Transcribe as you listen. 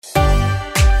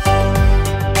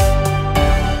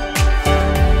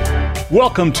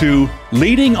Welcome to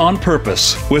Leading on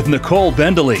Purpose with Nicole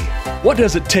Bendaly. What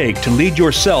does it take to lead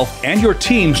yourself and your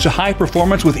teams to high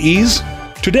performance with ease?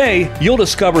 Today, you'll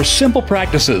discover simple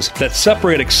practices that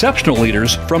separate exceptional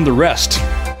leaders from the rest.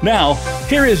 Now,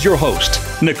 here is your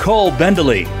host, Nicole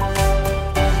Bendaly.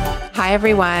 Hi,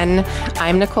 everyone.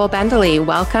 I'm Nicole Bendaly.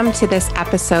 Welcome to this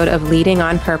episode of Leading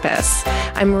on Purpose.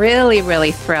 I'm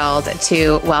really thrilled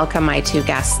to welcome my two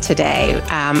guests today,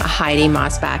 Heidi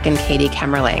Mosbach and Katie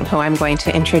Kemmerling, who I'm going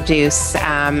to introduce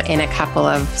in a couple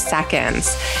of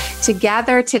seconds.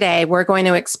 Together today, we're going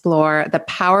to explore the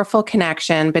powerful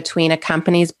connection between a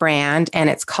company's brand and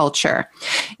its culture.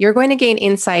 You're going to gain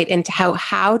insight into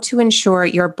how to ensure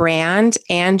your brand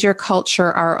and your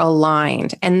culture are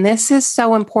aligned. And this is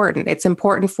so important. It's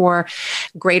important for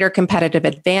greater competitive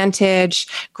advantage,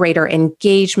 greater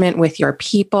engagement with your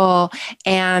people,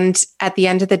 and at the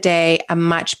end of the day, a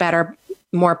much better,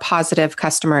 more positive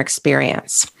customer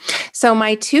experience. So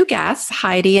my two guests,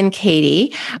 Heidi and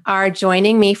Katie, are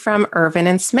joining me from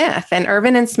Irvin & Smith. And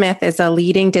Irvin & Smith is a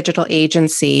leading digital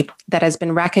agency that has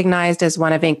been recognized as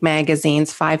one of Inc.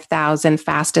 magazine's 5,000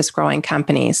 fastest growing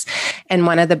companies and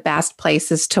one of the best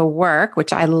places to work,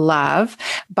 which I love,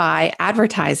 by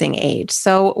Advertising Age.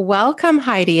 So welcome,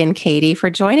 Heidi and Katie, for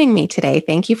joining me today.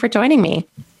 Thank you for joining me.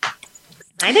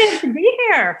 Excited to be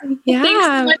here. Yeah. Thanks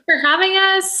so much for having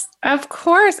us. Of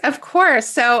course.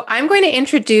 So I'm going to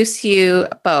introduce you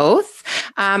both.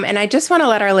 And I just want to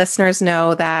let our listeners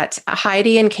know that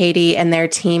Heidi and Katie and their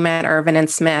team at Irvin &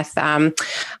 Smith,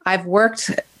 I've worked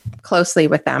closely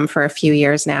with them for a few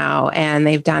years now, and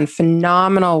they've done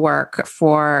phenomenal work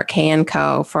for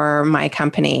K&Co, for my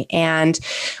company. And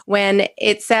when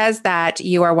it says that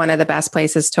you are one of the best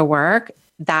places to work,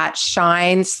 that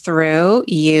shines through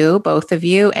you, both of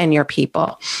you, and your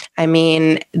people. I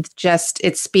mean,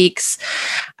 it speaks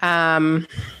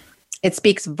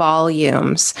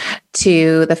volumes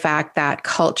to the fact that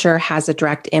culture has a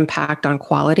direct impact on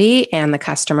quality and the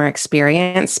customer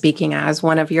experience. Speaking as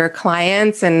one of your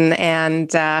clients and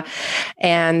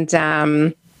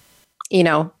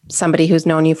somebody who's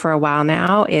known you for a while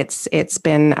now, it's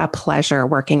been a pleasure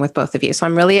working with both of you. So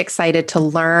I'm really excited to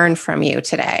learn from you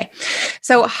today.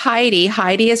 So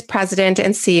Heidi is president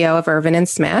and CEO of Irvin &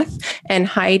 Smith, and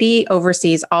Heidi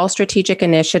oversees all strategic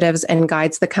initiatives and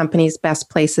guides the company's best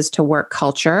places to work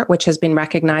culture, which has been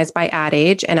recognized by Ad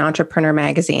Age and Entrepreneur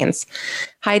magazines.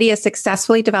 Heidi has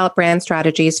successfully developed brand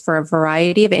strategies for a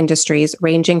variety of industries,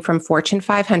 ranging from Fortune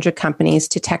 500 companies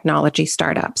to technology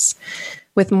startups.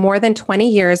 With more than 20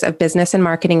 years of business and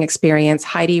marketing experience,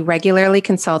 Heidi regularly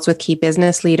consults with key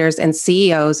business leaders and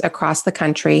CEOs across the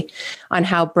country on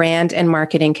how brand and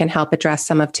marketing can help address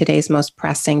some of today's most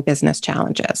pressing business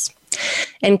challenges.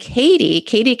 And Katie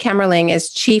Kemmerling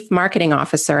is Chief Marketing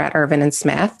Officer at Irvin &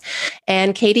 Smith.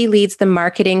 And Katie leads the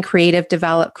marketing, creative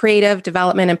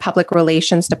development, and public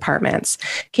relations departments.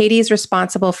 Katie is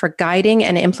responsible for guiding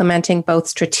and implementing both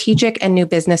strategic and new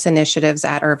business initiatives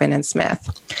at Irvin &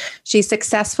 Smith. She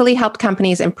successfully helped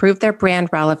companies improve their brand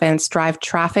relevance, drive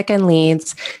traffic and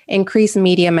leads, increase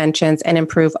media mentions, and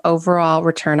improve overall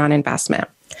return on investment.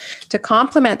 To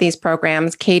complement these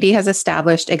programs, Katie has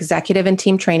established executive and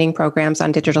team training programs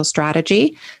on digital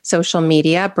strategy, social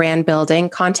media, brand building,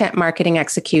 content marketing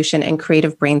execution, and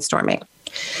creative brainstorming.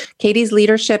 Katie's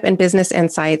leadership and business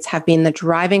insights have been the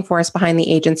driving force behind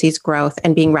the agency's growth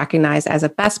and being recognized as a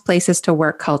best places to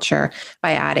work culture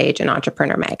by Ad Age and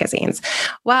Entrepreneur magazines.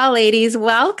 Well, ladies,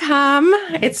 welcome.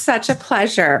 It's such a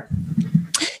pleasure.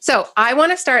 So I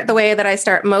want to start the way that I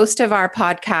start most of our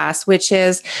podcasts, which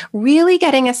is really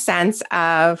getting a sense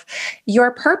of your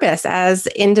purpose as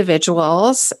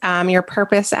individuals, your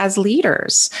purpose as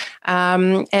leaders.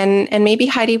 And maybe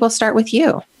Heidi, we'll start with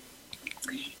you.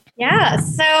 Yeah,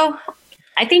 so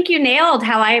I think you nailed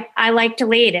how I like to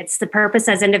lead. It's the purpose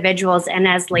as individuals and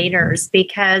as leaders,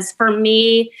 because for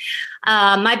me,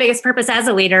 my biggest purpose as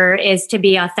a leader is to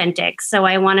be authentic. So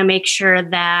I want to make sure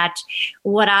that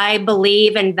what I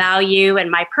believe and value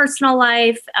in my personal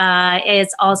life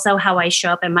is also how I show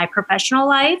up in my professional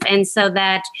life. And so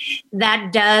that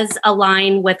does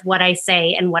align with what I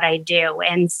say and what I do.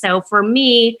 And so for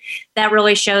me, that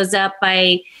really shows up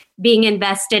by being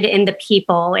invested in the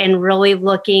people and really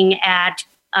looking at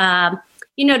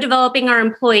developing our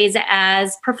employees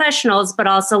as professionals, but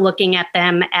also looking at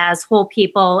them as whole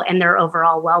people and their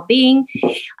overall well-being.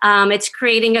 It's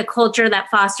creating a culture that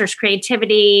fosters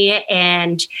creativity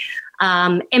and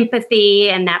empathy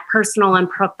and that personal and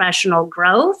professional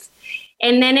growth.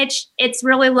 And then it's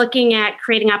really looking at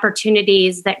creating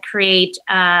opportunities that create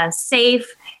a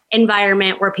safe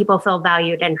environment where people feel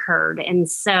valued and heard. And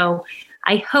so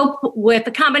I hope with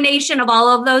a combination of all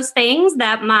of those things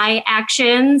that my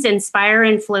actions inspire,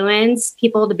 influence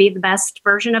people to be the best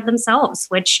version of themselves,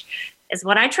 which is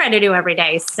what I try to do every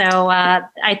day. So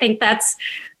I think that's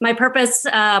my purpose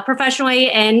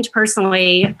professionally and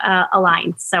personally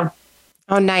aligned. So.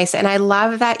 Oh, nice. And I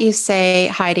love that you say,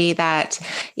 Heidi, that,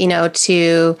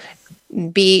 to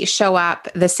show up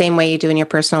the same way you do in your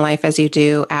personal life as you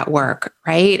do at work,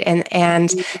 right?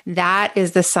 And that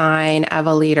is the sign of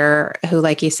a leader who,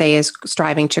 like you say, is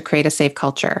striving to create a safe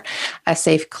culture, a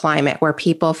safe climate where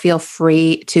people feel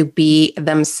free to be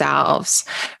themselves,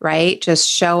 right? Just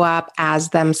show up as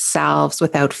themselves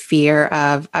without fear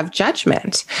of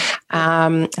judgment.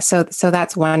 So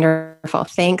that's wonderful.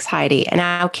 Thanks, Heidi. And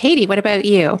now, Katie, what about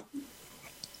you?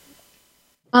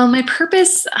 Well, my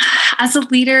purpose as a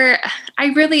leader,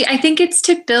 I think it's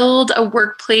to build a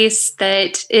workplace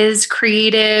that is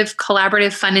creative,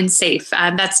 collaborative, fun, and safe.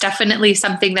 That's definitely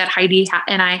something that Heidi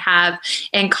and I have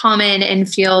in common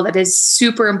and feel that is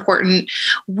super important.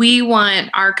 We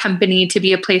want our company to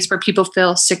be a place where people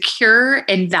feel secure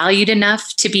and valued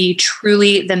enough to be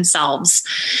truly themselves.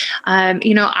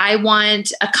 I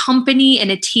want a company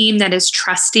and a team that is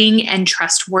trusting and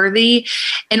trustworthy,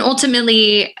 and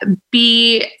ultimately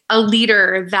be a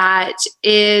leader that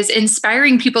is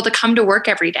inspiring people to come to work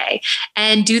every day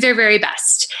and do their very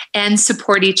best and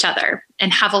support each other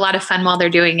and have a lot of fun while they're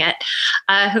doing it.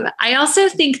 I also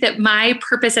think that my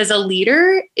purpose as a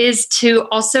leader is to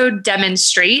also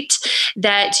demonstrate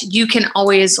that you can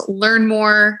always learn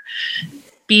more,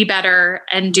 be better,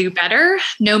 and do better,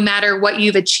 no matter what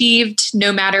you've achieved,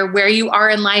 no matter where you are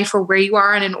in life or where you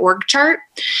are on an org chart,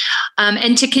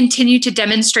 and to continue to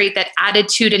demonstrate that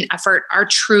attitude and effort are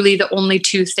truly the only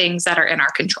two things that are in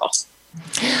our control.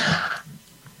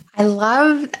 I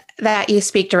love that you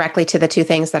speak directly to the two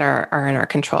things that are in our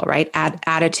control, right?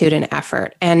 Attitude and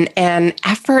effort. And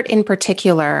effort in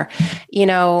particular,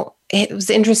 it was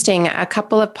interesting. A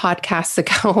couple of podcasts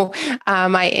ago,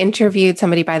 I interviewed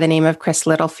somebody by the name of Chris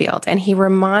Littlefield, and he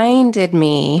reminded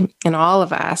me and all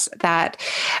of us that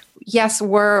yes,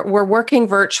 we're working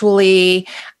virtually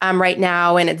right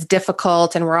now, and it's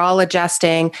difficult, and we're all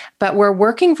adjusting, but we're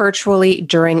working virtually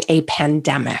during a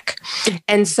pandemic.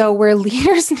 And so where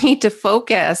leaders need to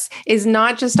focus is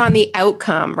not just on the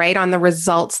outcome, right? On the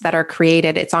results that are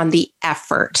created. It's on the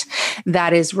effort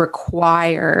that is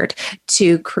required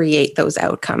to create those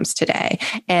outcomes today,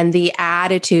 and the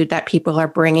attitude that people are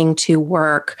bringing to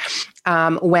work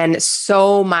when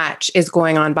so much is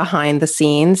going on behind the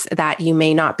scenes that you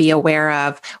may not be aware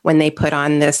of when they put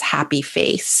on this happy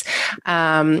face.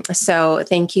 So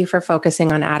thank you for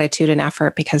focusing on attitude and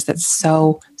effort, because that's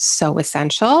so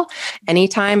essential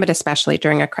anytime, but especially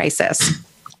during a crisis.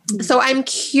 So I'm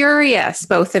curious,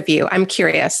 both of you,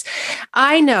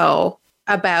 I know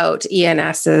about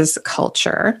ENS's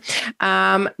culture,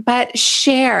 but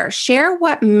share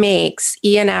what makes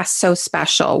ENS so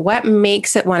special. What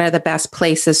makes it one of the best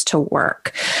places to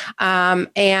work,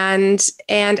 and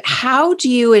how do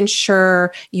you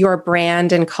ensure your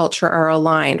brand and culture are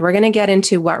aligned? We're going to get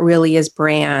into what really is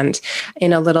brand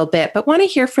in a little bit, but want to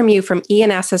hear from you from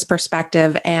ENS's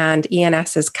perspective and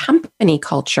ENS's company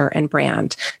culture and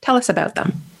brand. Tell us about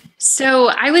them. So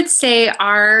I would say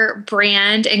our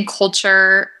brand and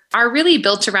culture are really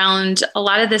built around a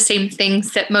lot of the same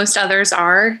things that most others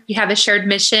are. You have a shared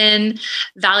mission,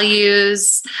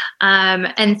 values,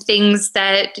 and things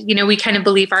that, we kind of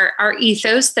believe are our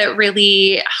ethos that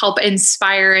really help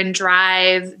inspire and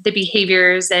drive the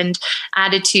behaviors and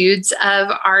attitudes of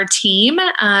our team.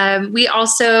 We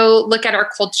also look at our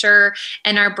culture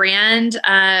and our brand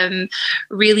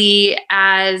really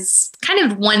as kind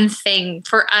of one thing.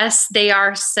 For us, they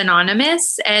are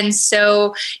synonymous. And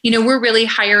so, we're really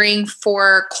hiring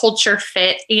for culture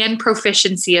fit and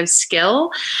proficiency of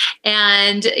skill.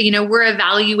 And, we're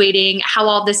evaluating how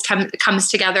all this comes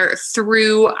together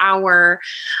through our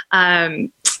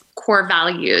core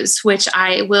values, which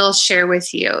I will share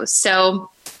with you.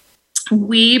 So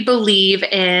we believe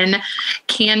in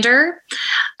candor.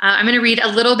 I'm going to read a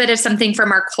little bit of something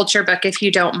from our culture book, if you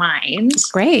don't mind.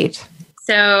 Great.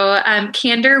 So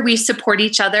candor, we support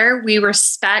each other. We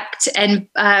respect and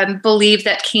believe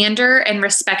that candor and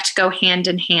respect go hand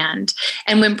in hand.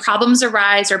 And when problems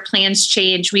arise or plans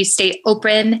change, we stay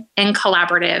open and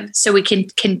collaborative so we can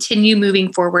continue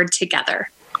moving forward together.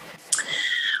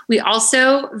 We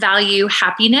also value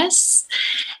happiness,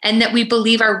 and that we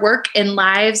believe our work and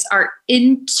lives are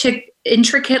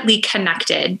intricately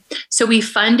connected. So we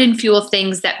fund and fuel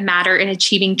things that matter in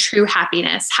achieving true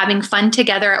happiness, having fun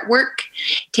together at work,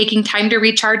 taking time to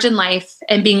recharge in life,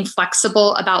 and being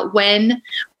flexible about when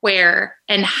where,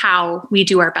 and how we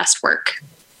do our best work.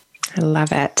 I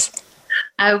love it.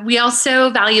 We also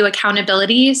value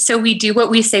accountability. So we do what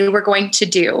we say we're going to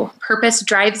do. Purpose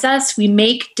drives us. We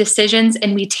make decisions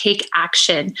and we take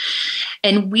action.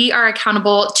 And we are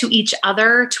accountable to each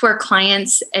other, to our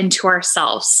clients, and to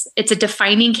ourselves. It's a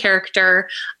defining character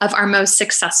of our most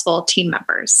successful team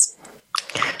members.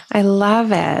 I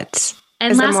love it.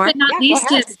 And last but not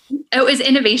least is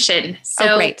innovation.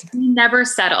 So we never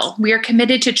settle. We are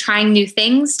committed to trying new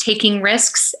things, taking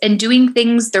risks, and doing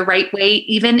things the right way,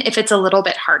 even if it's a little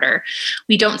bit harder.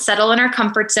 We don't settle in our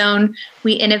comfort zone.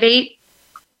 We innovate,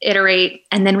 iterate,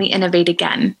 and then we innovate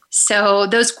again. So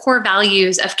those core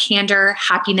values of candor,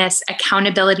 happiness,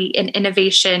 accountability, and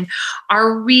innovation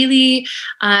are really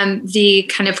the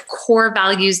kind of core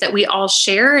values that we all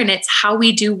share. And it's how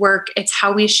we do work. It's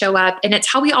how we show up. And it's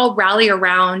how we all rally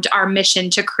around our mission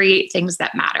to create things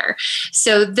that matter.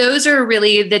 So those are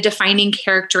really the defining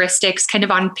characteristics kind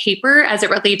of on paper as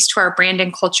it relates to our brand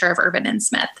and culture of Urban &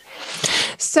 Smith.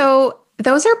 So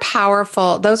those are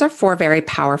powerful. Those are 4 very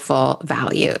powerful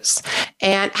values.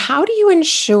 And how do you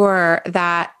ensure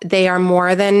that they are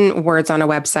more than words on a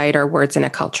website or words in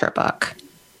a culture book?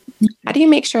 How do you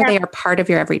make sure they are part of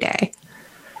your everyday?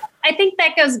 I think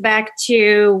that goes back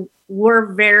to we're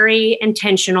very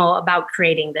intentional about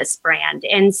creating this brand.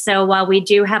 And so while we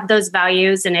do have those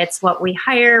values and it's what we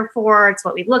hire for, it's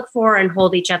what we look for and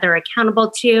hold each other accountable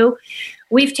to,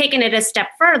 we've taken it a step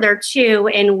further too,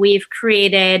 and we've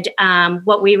created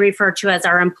what we refer to as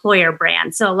our employer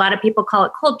brand. So a lot of people call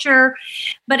it culture,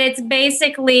 but it's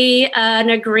basically an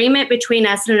agreement between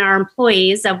us and our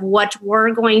employees of what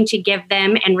we're going to give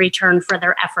them in return for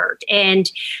their effort.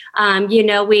 And,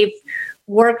 we've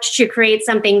worked to create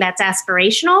something that's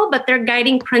aspirational, but they're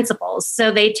guiding principles.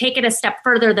 So they take it a step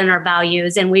further than our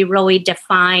values, and we really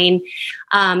define,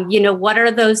 what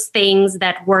are those things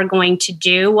that we're going to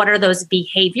do? What are those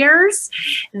behaviors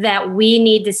that we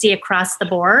need to see across the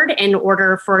board in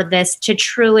order for this to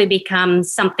truly become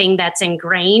something that's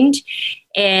ingrained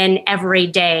in every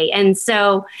day? And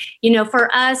so,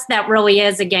 for us, that really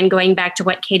is, again, going back to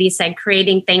what Katie said,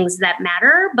 creating things that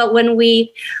matter. But when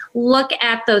we look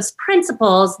at those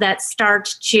principles that start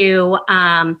to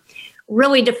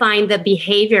really define the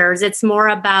behaviors, it's more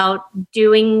about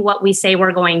doing what we say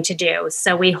we're going to do.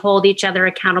 So we hold each other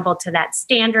accountable to that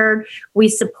standard. We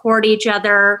support each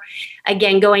other.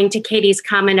 Again, going to Katie's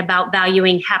comment about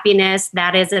valuing happiness,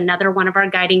 that is another one of our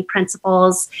guiding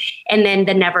principles. And then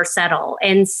the never settle.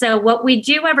 And so what we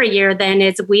do every year then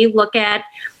is we look at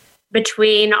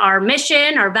between our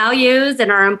mission, our values,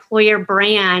 and our employer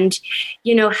brand,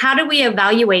 how do we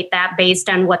evaluate that based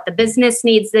on what the business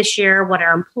needs this year, what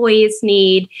our employees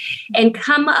need, and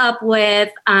come up with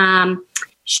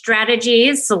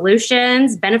strategies,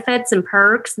 solutions, benefits, and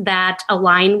perks that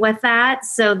align with that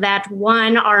so that,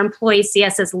 one, our employees see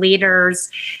us as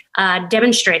leaders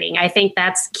demonstrating. I think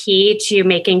that's key to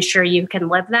making sure you can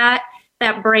live that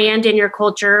brand in your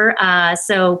culture.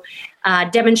 So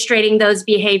demonstrating those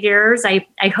behaviors. I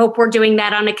hope we're doing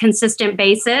that on a consistent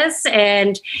basis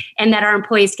and that our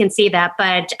employees can see that.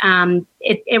 But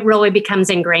it really becomes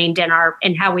ingrained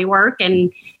in how we work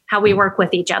and how we work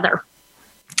with each other.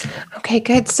 Okay,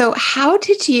 good. So how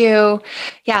did you,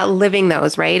 living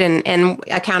those, right? And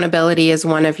accountability is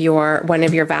one of your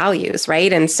values,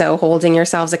 right? And so holding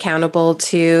yourselves accountable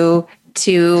to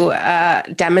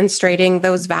demonstrating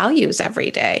those values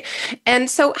every day. And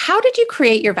so how did you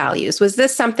create your values? Was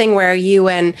this something where you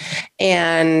and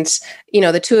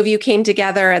the two of you came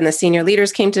together and the senior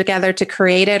leaders came together to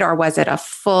create it? Or was it a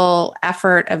full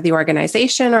effort of the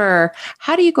organization? Or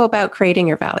how do you go about creating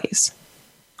your values?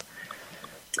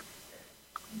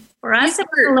 For us, it's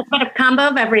a little bit of combo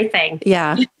of everything.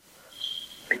 Yeah.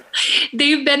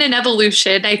 They've been an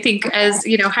evolution. I think as,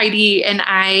 Heidi and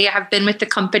I have been with the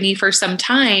company for some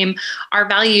time, our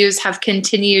values have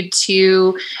continued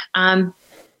to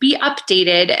be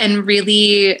updated and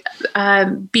really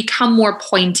become more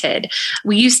pointed.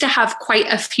 We used to have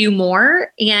quite a few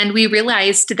more, and we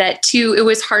realized that too, it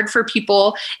was hard for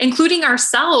people, including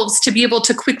ourselves, to be able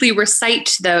to quickly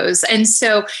recite those. And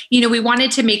so, we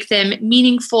wanted to make them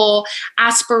meaningful,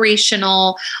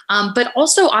 aspirational, but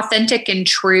also authentic and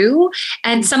true,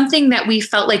 and something that we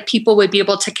felt like people would be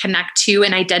able to connect to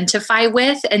and identify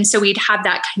with. And so we'd have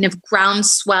that kind of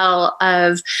groundswell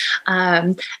of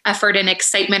effort and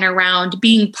excitement excitement around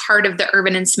being part of the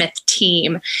Urban and Smith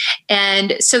team.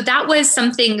 And so that was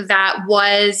something that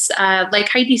was, like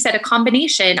Heidi said, a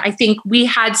combination. I think we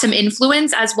had some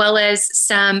influence as well as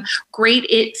some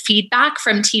great feedback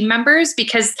from team members,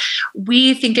 because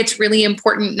we think it's really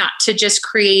important not to just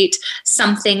create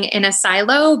something in a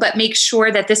silo, but make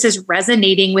sure that this is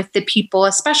resonating with the people,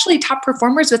 especially top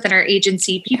performers within our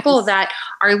agency, people that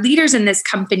are leaders in this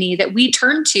company that we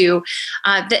turn to,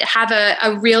 that have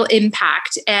a real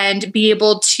impact, and be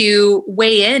able to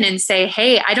weigh in and say,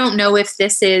 hey, I don't know if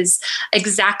this is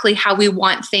exactly how we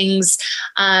want things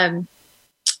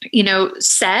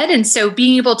said. And so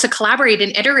being able to collaborate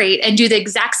and iterate and do the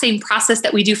exact same process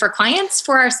that we do for clients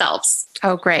for ourselves.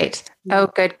 Oh, great. Oh,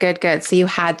 good. So you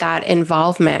had that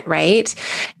involvement, right?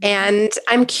 And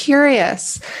I'm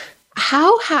curious,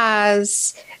 how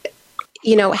has,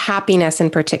 happiness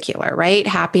in particular, right?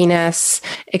 Happiness,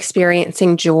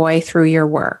 experiencing joy through your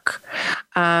work,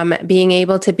 being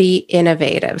able to be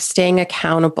innovative, staying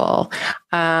accountable,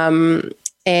 and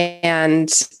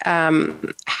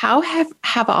how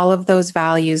have all of those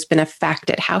values been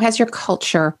affected? How has your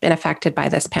culture been affected by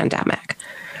this pandemic?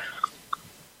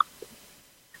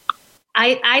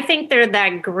 I think they're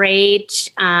that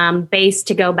great base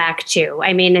to go back to.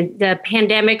 I mean, the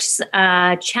pandemic's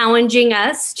challenging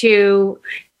us to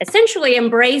essentially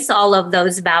embrace all of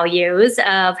those values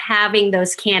of having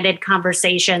those candid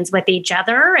conversations with each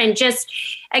other, and just,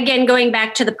 again, going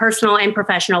back to the personal and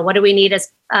professional. What do we need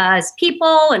as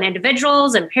people and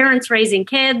individuals and parents raising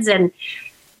kids and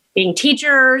being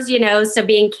teachers, so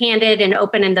being candid and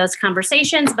open in those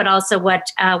conversations, but also what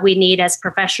we need as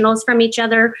professionals from each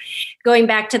other. Going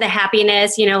back to the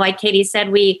happiness, like Katie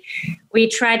said, we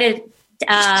try to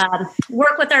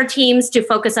work with our teams to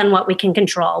focus on what we can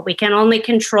control. We can only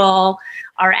control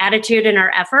our attitude and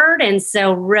our effort. And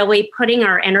so really putting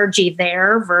our energy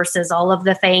there versus all of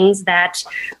the things that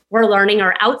we're learning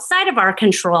are outside of our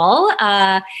control,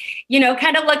 kind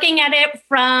of looking at it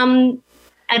from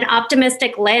an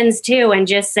optimistic lens too, and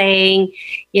just saying,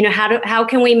 how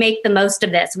can we make the most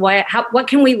of this? What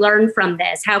can we learn from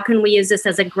this? How can we use this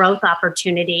as a growth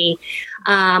opportunity,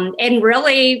 and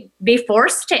really be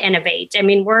forced to innovate? I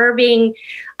mean, we're being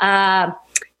no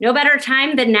better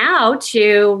time than now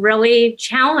to really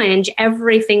challenge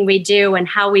everything we do and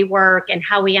how we work and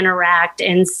how we interact.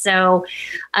 And so,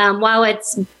 while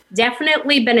it's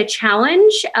definitely been a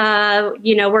challenge,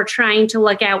 we're trying to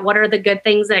look at what are the good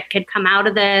things that could come out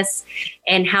of this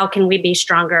and how can we be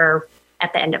stronger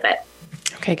at the end of it.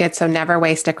 Okay, good. So never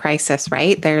waste a crisis,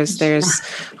 right? There's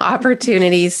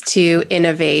opportunities to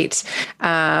innovate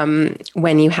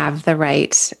when you have the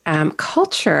right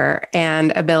culture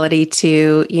and ability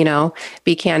to,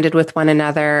 be candid with one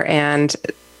another and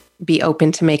be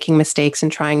open to making mistakes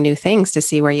and trying new things to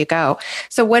see where you go.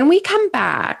 So when we come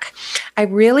back, I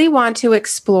really want to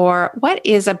explore, what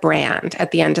is a brand at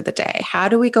the end of the day? How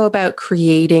do we go about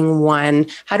creating one?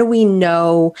 How do we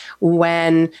know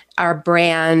when our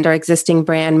brand, our existing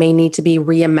brand, may need to be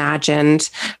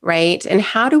reimagined, right? And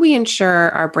how do we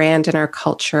ensure our brand and our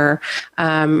culture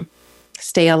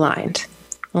stay aligned?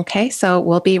 Okay, so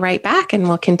we'll be right back and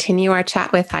we'll continue our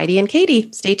chat with Heidi and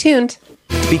Katie. Stay tuned.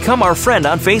 Become our friend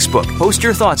on Facebook. Post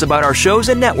your thoughts about our shows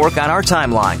and network on our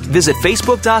timeline. Visit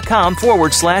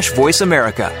facebook.com/Voice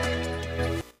America.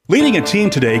 Leading a team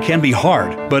today can be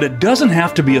hard, but it doesn't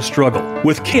have to be a struggle.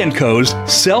 With K&Co's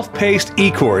self-paced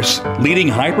e-course, Leading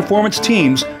High-Performance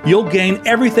Teams, you'll gain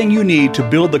everything you need to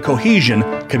build the cohesion,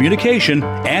 communication,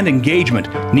 and engagement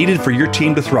needed for your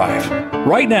team to thrive.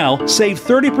 Right now, save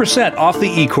 30% off the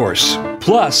e-course.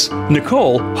 Plus,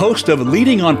 Nicole, host of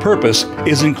Leading on Purpose,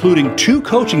 is including 2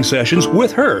 coaching sessions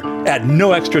with her at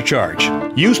no extra charge.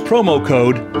 Use promo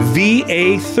code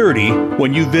VA30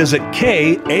 when you visit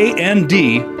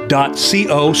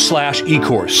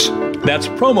kand.co/ecourse. That's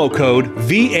promo code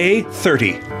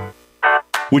VA30.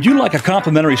 Would you like a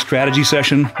complimentary strategy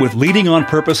session with Leading on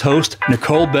Purpose host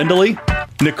Nicole Bendaly?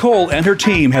 Nicole and her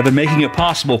team have been making it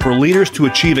possible for leaders to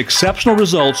achieve exceptional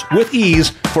results with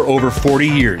ease for over 40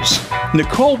 years.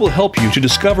 Nicole will help you to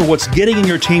discover what's getting in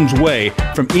your team's way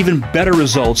from even better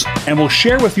results, and will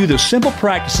share with you the simple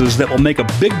practices that will make a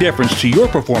big difference to your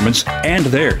performance and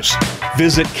theirs.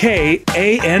 Visit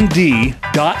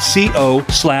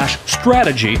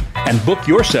kand.co/strategy and book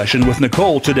your session with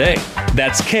Nicole today.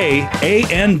 That's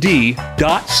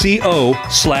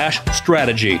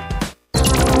kand.co/strategy.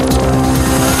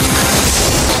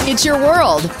 It's your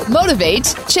world.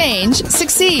 Motivate, change,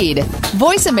 succeed.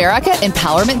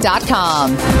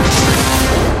 VoiceAmericaEmpowerment.com.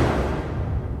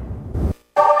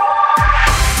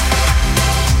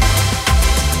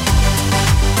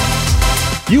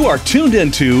 You are tuned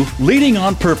into Leading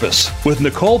on Purpose with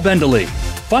Nicole Bendalee.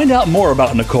 Find out more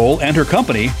about Nicole and her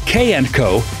company,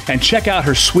 K&Co, and check out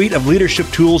her suite of leadership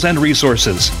tools and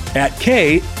resources at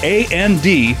KAND.co.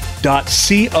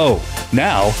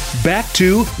 Now, back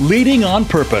to Leading on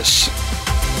Purpose.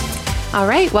 All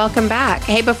right, welcome back.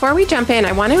 Hey, before we jump in,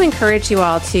 I want to encourage you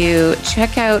all to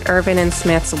check out Irvin &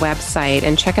 Smith's website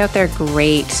and check out their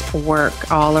great work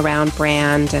all around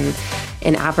brand and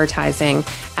in advertising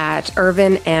at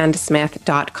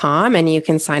irvinandsmith.com, and you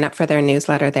can sign up for their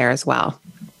newsletter there as well.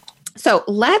 So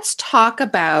let's talk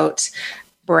about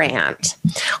brand.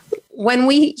 When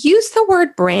we use the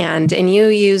word brand, and you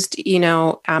used,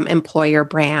 employer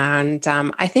brand,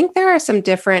 I think there are some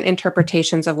different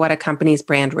interpretations of what a company's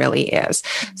brand really is.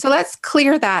 So let's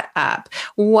clear that up.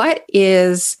 What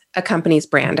is a company's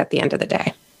brand at the end of the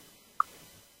day?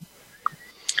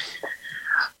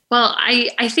 Well,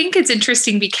 I think it's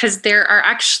interesting because there are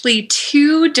actually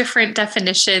two different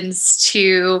definitions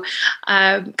to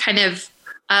kind of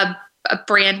a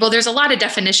brand. Well, there's a lot of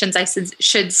definitions, I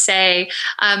should say.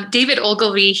 David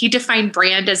Ogilvy, he defined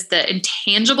brand as the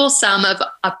intangible sum of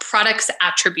a product's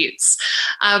attributes,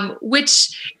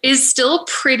 which is still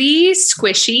pretty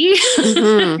squishy.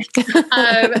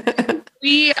 Mm-hmm.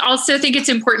 We also think it's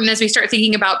important as we start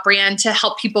thinking about brand to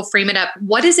help people frame it up.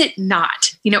 What is it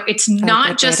not? It's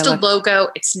not just a logo.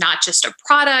 It's not just a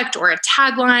product or a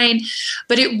tagline,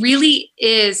 but it really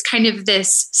is kind of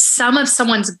this sum of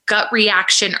someone's gut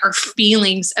reaction or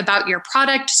feelings about your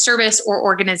product, service, or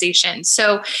organization.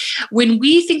 So when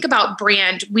we think about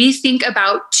brand, we think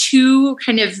about two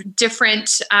kind of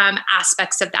different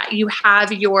aspects of that. You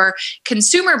have your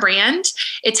consumer brand.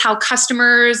 It's how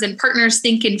customers and partners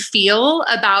think and feel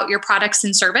about your products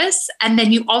and service. And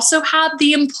then you also have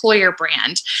the employer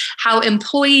brand, how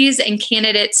employees and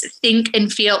candidates think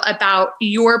and feel about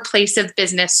your place of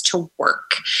business to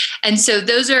work. And so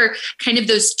those are kind of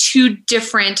those two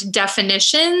different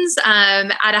definitions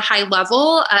at a high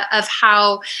level of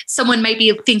how someone might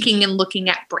be thinking and looking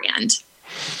at brand.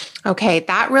 Okay,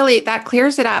 that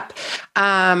clears it up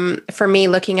for me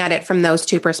looking at it from those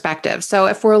two perspectives. So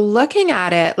if we're looking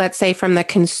at it, let's say from the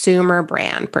consumer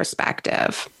brand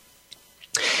perspective,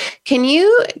 can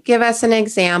you give us an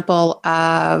example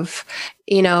of,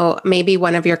 maybe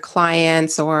one of your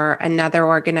clients or another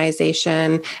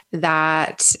organization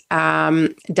that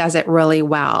does it really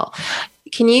well?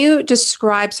 Can you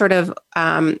describe sort of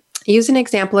use an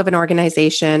example of an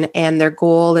organization and their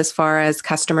goal as far as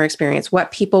customer experience,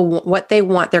 what they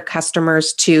want their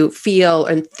customers to feel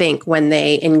and think when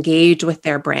they engage with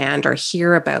their brand or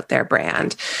hear about their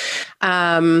brand?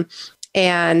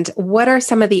 And what are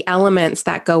some of the elements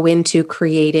that go into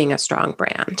creating a strong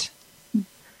brand?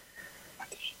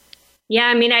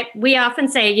 Yeah, we often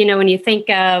say, when you think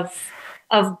of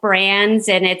brands,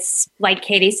 and it's like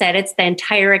Katie said, it's the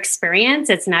entire experience.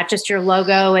 It's not just your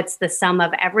logo, it's the sum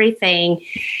of everything.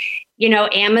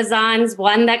 Amazon's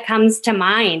one that comes to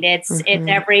mind. It's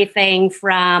everything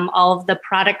from all of the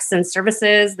products and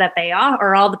services that they offer,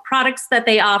 or all the products that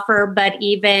they offer, but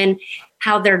even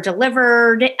how they're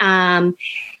delivered.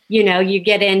 You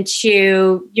get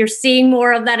into, you're seeing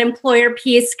more of that employer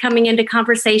piece coming into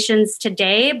conversations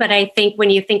today. But I think when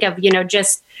you think of,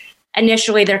 just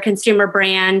initially their consumer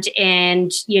brand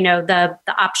and, the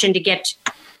option to get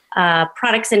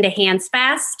products into hands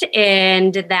fast,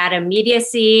 and that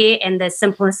immediacy and the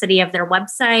simplicity of their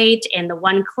website and the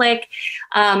one click.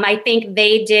 I think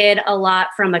they did a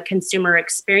lot from a consumer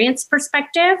experience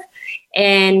perspective,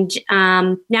 and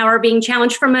now are being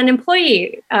challenged from an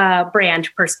employee brand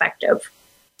perspective.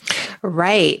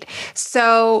 Right.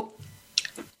 So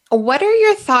what are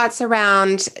your thoughts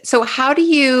around, so how do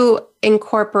you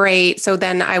incorporate, so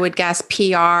then I would guess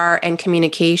PR and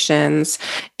communications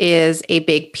is a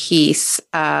big piece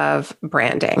of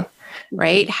branding,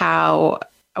 right? How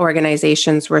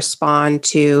organizations respond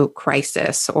to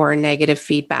crisis or negative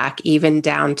feedback, even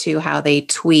down to how they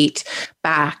tweet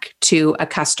back to a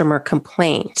customer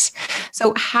complaint.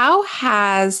 So how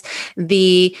has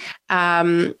the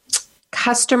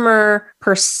customer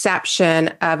perception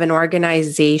of an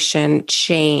organization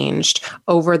changed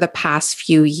over the past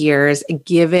few years,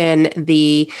 given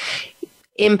the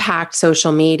impact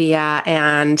social media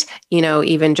and,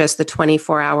 even just the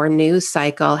 24-hour news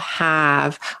cycle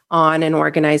have on an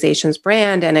organization's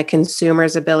brand and a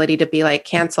consumer's ability to be like,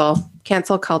 cancel,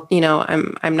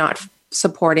 I'm not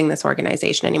supporting this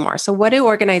organization anymore. So what do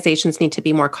organizations need to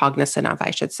be more cognizant of,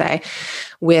 I should say,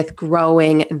 with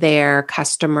growing their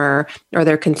customer or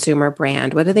their consumer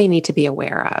brand? What do they need to be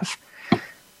aware of?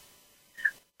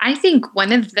 I think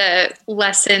one of the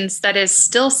lessons that is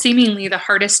still seemingly the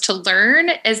hardest to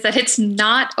learn is that it's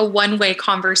not a one-way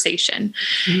conversation.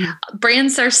 Mm-hmm.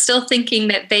 Brands are still thinking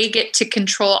that they get to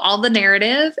control all the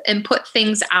narrative and put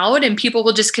things out, and people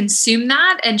will just consume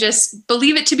that and just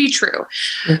believe it to be true.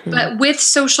 Mm-hmm. But with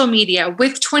social media,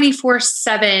 with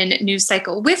 24/7 news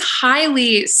cycle, with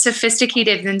highly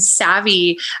sophisticated and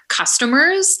savvy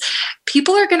customers,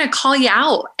 people are going to call you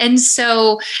out. And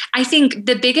so I think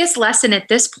the biggest lesson at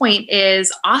this point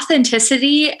is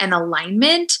authenticity and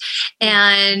alignment,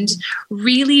 and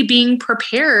really being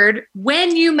prepared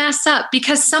when you mess up,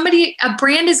 because a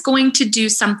brand is going to do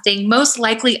something most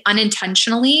likely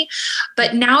unintentionally,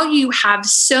 but now you have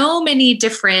so many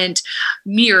different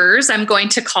mirrors, I'm going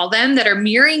to call them, that are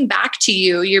mirroring back to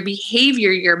you, your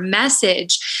behavior, your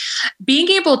message. Being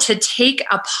able to take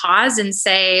a pause and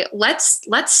say, let's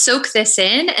soak this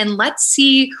in, and let's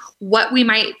see what we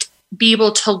might be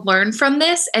able to learn from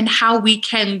this and how we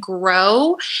can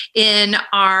grow in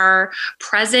our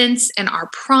presence and our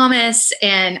promise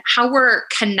and how we're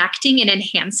connecting and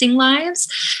enhancing lives.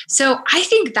 So I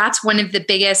think that's one of the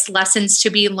biggest lessons to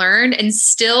be learned. And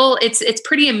still, it's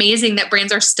pretty amazing that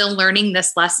brands are still learning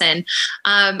this lesson.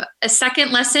 A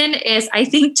second lesson is, I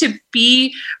think, to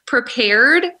be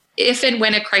prepared if and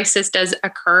when a crisis does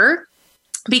occur,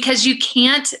 because you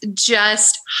can't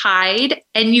just hide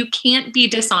and you can't be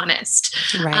dishonest.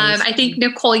 Right. I think,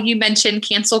 Nicole, you mentioned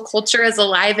cancel culture is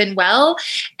alive and well,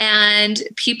 and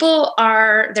people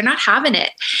they're not having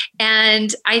it.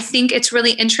 And I think it's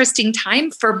really interesting time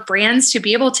for brands to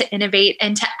be able to innovate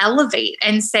and to elevate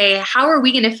and say, how are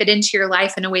we going to fit into your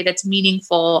life in a way that's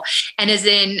meaningful and is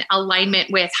in alignment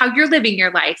with how you're living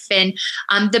your life, and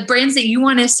the brands that you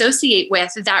want to associate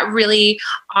with that really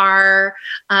are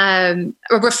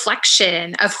a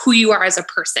reflection of who you are as a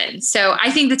person. So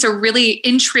I think that's a really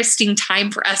interesting time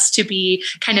for us to be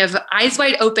kind of eyes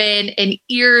wide open and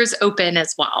ears open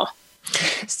as well.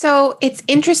 So it's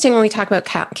interesting when we talk about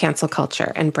cancel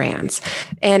culture and brands,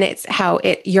 and it's how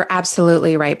you're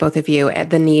absolutely right, both of you, at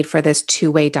the need for this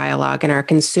two-way dialogue. And our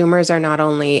consumers are not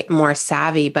only more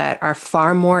savvy, but are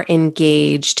far more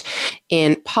engaged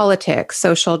in politics,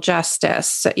 social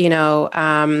justice,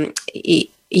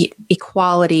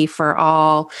 equality for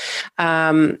all,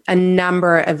 a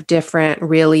number of different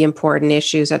really important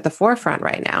issues at the forefront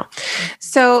right now.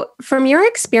 So from your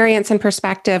experience and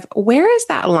perspective, where is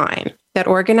that line that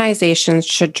organizations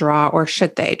should draw, or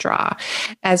should they draw,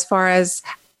 as far as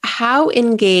how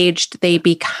engaged they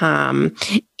become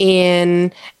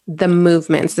in the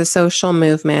movements, the social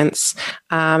movements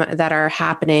that are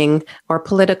happening, or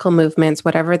political movements,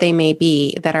 whatever they may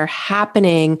be, that are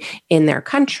happening in their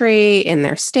country, in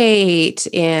their state,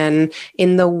 in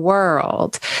the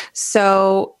world.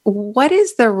 So what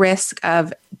is the risk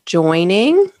of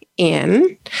joining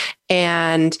in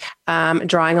and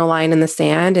drawing a line in the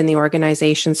sand, and the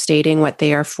organization stating what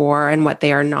they are for and what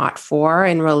they are not for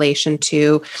in relation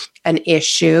to an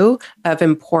issue of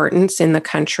importance in the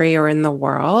country or in the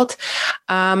world?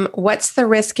 What's the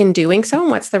risk in doing so,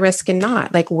 and what's the risk in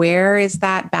not? Like, where is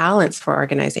that balance for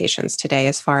organizations today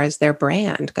as far as their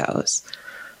brand goes?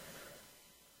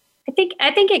 I think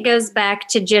it goes back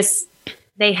to just,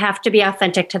 they have to be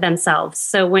authentic to themselves.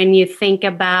 So when you think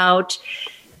about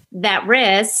that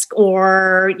risk,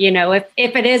 or, if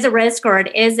it is a risk or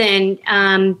it isn't,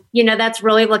 that's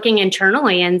really looking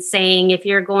internally and saying, if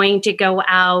you're going to go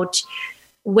out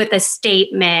with a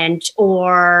statement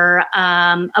or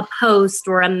a post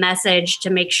or a message, to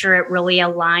make sure it really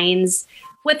aligns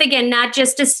with, again, not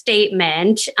just a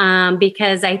statement,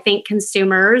 because I think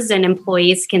consumers and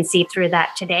employees can see through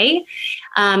that today.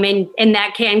 And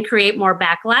that can create more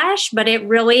backlash, but it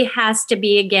really has to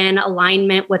be, again,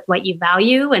 alignment with what you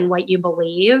value and what you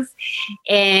believe.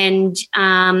 And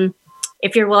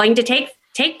if you're willing to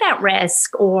take that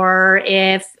risk, or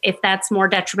if that's more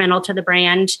detrimental to the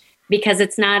brand because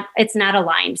it's not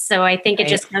aligned. So I think it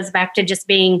just goes back to just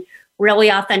being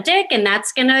really authentic, and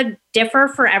that's going to differ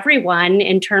for everyone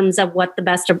in terms of what the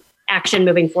best action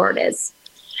moving forward is.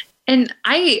 And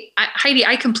Heidi,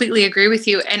 I completely agree with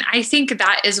you. And I think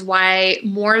that is why,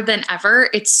 more than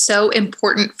ever, it's so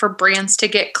important for brands to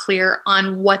get clear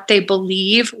on what they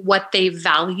believe, what they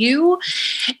value,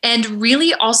 and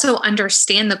really also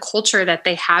understand the culture that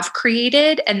they have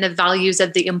created and the values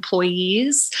of the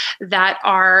employees that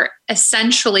are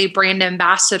essentially brand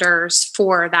ambassadors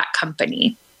for that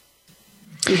company.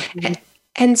 Mm-hmm.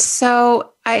 And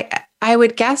so I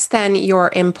would guess then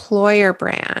your employer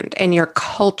brand and your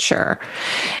culture,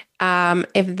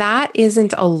 if that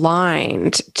isn't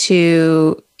aligned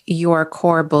to your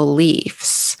core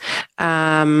beliefs,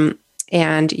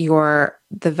 and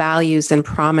the values and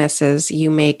promises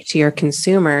you make to your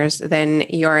consumers, then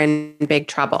you're in big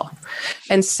trouble.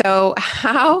 And so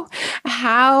how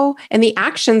and the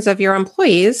actions of your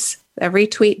employees, every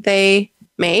tweet they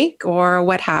make or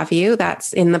what have you,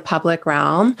 that's in the public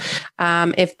realm.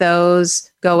 If those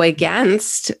go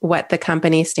against what the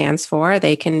company stands for,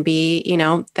 they can be,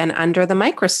 then under the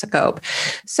microscope.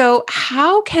 So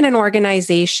how can an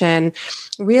organization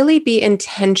really be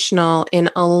intentional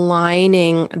in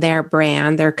aligning their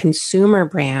brand, their consumer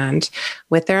brand,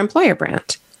 with their employer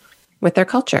brand, with their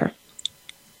culture?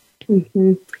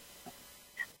 Mm-hmm.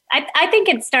 I think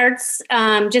it starts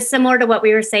just similar to what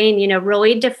we were saying,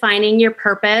 really defining your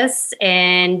purpose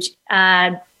and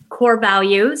core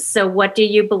values. So what do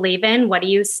you believe in? What do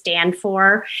you stand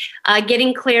for?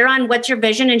 Getting clear on what's your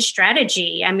vision and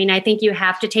strategy. I mean, I think you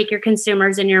have to take your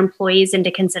consumers and your employees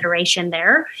into consideration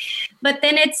there. But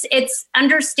then it's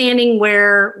understanding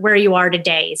where you are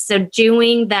today. So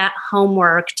doing that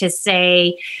homework to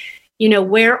say,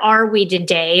 where are we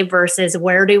today versus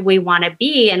where do we want to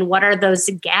be? And what are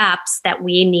those gaps that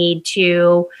we need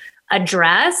to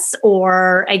address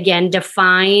or, again,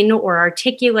 define or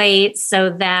articulate so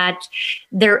that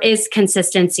there is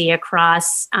consistency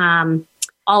across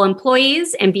all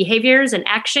employees and behaviors and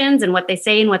actions and what they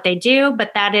say and what they do.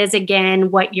 But that is,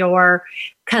 again, what your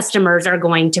customers are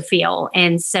going to feel.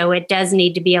 And so it does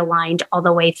need to be aligned all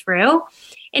the way through.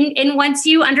 And once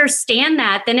you understand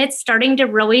that, then it's starting to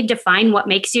really define what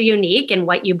makes you unique and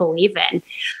what you believe in,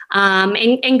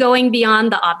 and going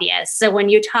beyond the obvious. So when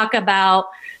you talk about,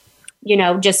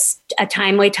 just a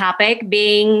timely topic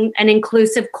being an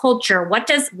inclusive culture, what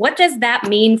does that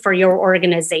mean for your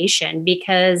organization?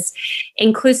 Because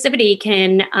inclusivity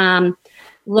can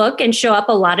look and show up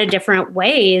a lot of different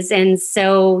ways. And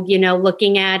so,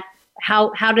 looking at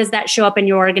how does that show up in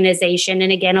your organization?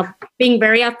 And again, being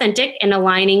very authentic and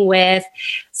aligning with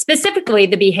specifically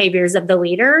the behaviors of the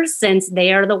leaders, since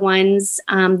they are the ones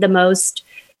the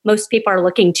most people are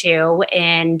looking to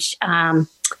and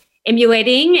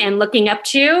emulating and looking up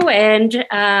to and,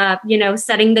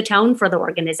 setting the tone for the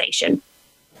organization.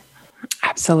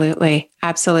 Absolutely.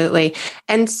 Absolutely.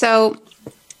 And so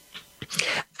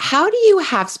how do you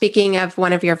have, speaking of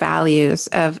one of your values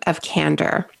of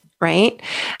candor, right?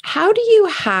 How do you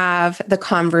have the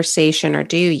conversation, or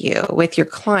do you, with your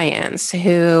clients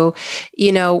who,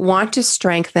 want to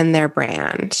strengthen their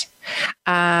brand?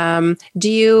 Do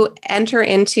you enter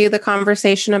into the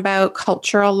conversation about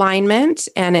cultural alignment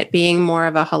and it being more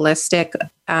of a holistic,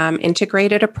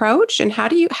 integrated approach? And how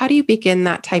do you begin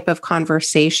that type of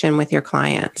conversation with your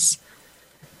clients?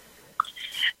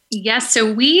 Yes. So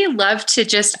we love to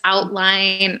just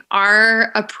outline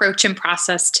our approach and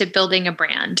process to building a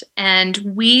brand. And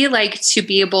we like to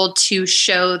be able to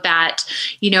show that,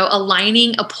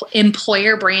 aligning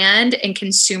employer brand and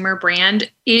consumer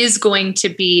brand is going to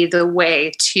be the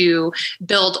way to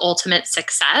build ultimate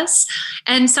success.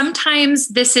 And sometimes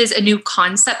this is a new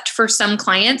concept for some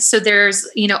clients. So there's,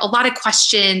 a lot of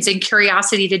questions and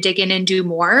curiosity to dig in and do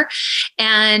more.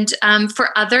 And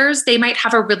for others, they might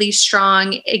have a really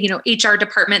strong, HR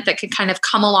department that can kind of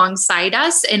come alongside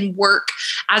us and work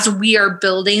as we are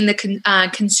building the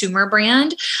consumer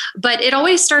brand. But it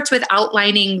always starts with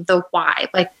outlining the why.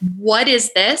 Like, what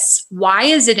is this? Why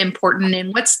is it important?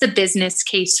 And what's the business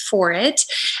case for it?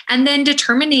 And then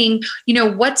determining,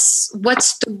 what's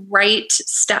the right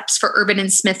steps for Urban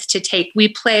 & Smith to take. We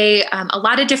play a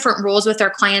lot of different roles with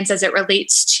our clients as it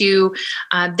relates to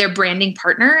their branding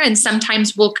partner. And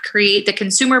sometimes we'll create the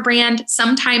consumer brand.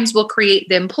 Sometimes we'll create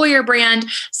the employer brand.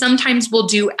 Sometimes we'll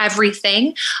do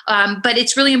everything. But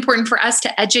it's really important for us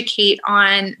to educate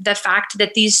on the fact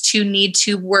that these two need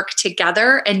to work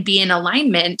together and be in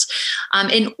alignment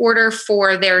in order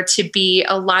for there to be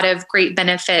a lot of great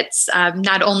benefits,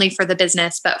 not only for the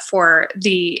business, but for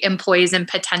the employees and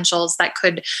potentials that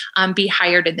could be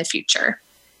hired in the future.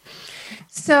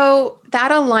 So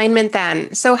that alignment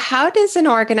then, so how does an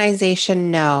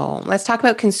organization know? Let's talk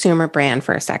about consumer brand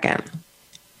for a second.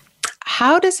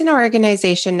 How does an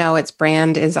organization know its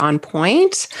brand is on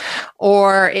point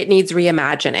or it needs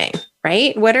reimagining,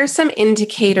 right? What are some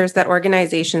indicators that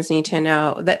organizations need to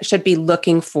know that should be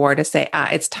looking for to say,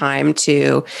 it's time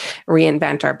to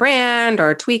reinvent our brand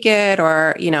or tweak it,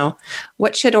 or,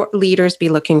 what should leaders be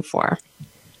looking for?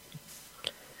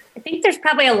 I think there's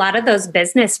probably a lot of those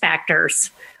business factors.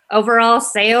 Overall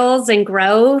sales and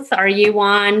growth. Are you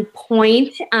on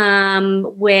point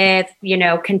with,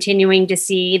 continuing to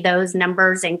see those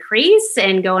numbers increase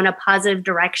and go in a positive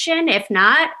direction? If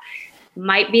not,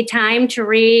 might be time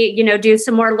to do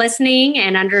some more listening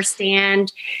and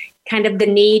understand, kind of the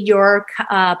need your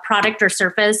product or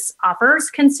service offers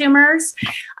consumers.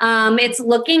 It's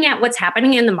looking at what's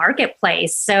happening in the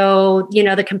marketplace. So,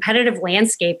 the competitive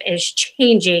landscape is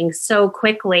changing so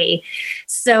quickly.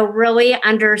 So really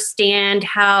understand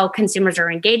how consumers are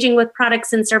engaging with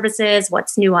products and services,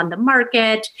 what's new on the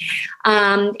market.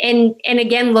 And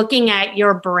again, looking at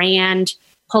your brand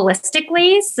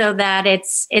holistically so that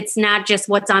it's not just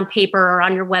what's on paper or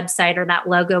on your website or that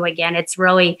logo again. It's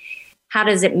really how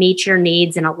does it meet your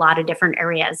needs in a lot of different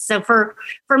areas. So for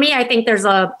me, I think there's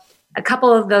a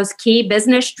couple of those key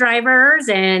business drivers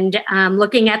and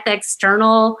looking at the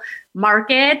external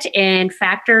market and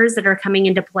factors that are coming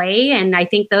into play. And I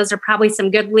think those are probably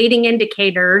some good leading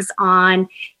indicators on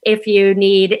if you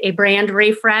need a brand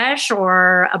refresh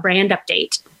or a brand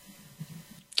update.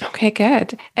 Okay,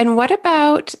 good. And what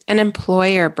about an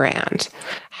employer brand?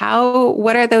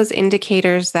 What are those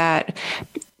indicators that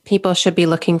people should be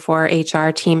looking for,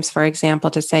 HR teams, for example,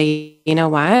 to say, you know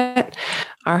what,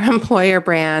 our employer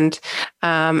brand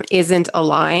isn't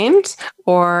aligned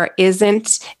or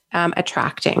isn't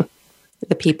attracting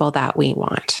the people that we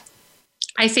want?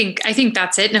 I think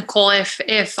that's it, Nicole.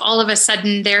 If all of a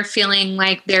sudden they're feeling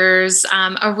like there's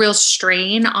a real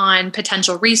strain on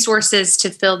potential resources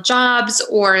to fill jobs,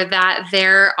 or that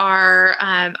there are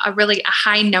a really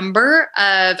high number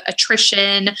of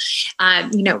attrition,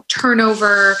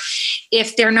 turnover,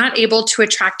 if they're not able to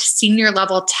attract senior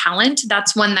level talent,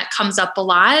 that's one that comes up a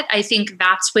lot. I think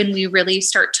that's when we really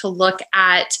start to look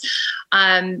at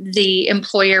the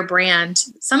employer brand.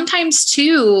 Sometimes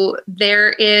too,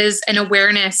 there is an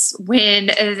awareness when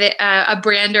a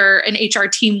brand or an HR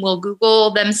team will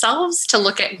Google themselves to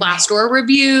look at Glassdoor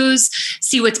reviews,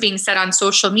 see what's being said on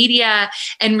social media,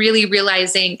 and really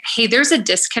realizing, hey, there's a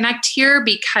disconnect here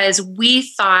because we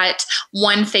thought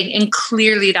one thing and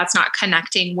clearly that's not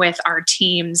connecting with our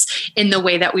teams in the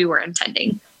way that we were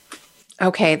intending.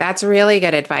 Okay, that's really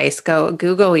good advice. Go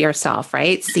Google yourself,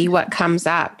 right? See what comes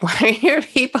up. What are your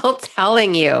people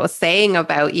telling you, saying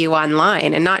about you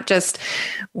online? And not just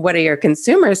what are your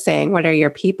consumers saying, what are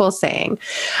your people saying?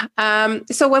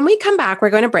 So when we come back, we're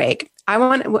going to break.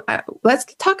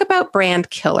 Let's talk about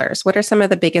brand killers. What are some of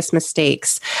the biggest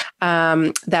mistakes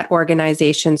that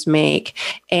organizations make?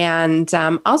 And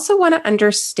also want to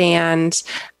understand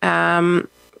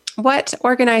what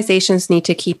organizations need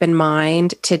to keep in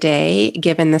mind today,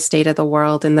 given the state of the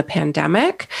world in the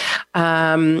pandemic,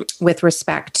 with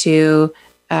respect to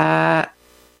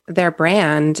their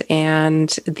brand and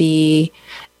the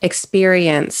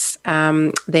experience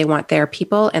they want their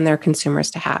people and their consumers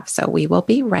to have. So we will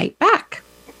be right back.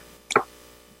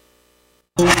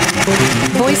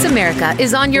 Voice America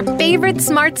is on your favorite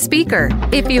smart speaker.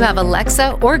 If you have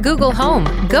Alexa or Google Home,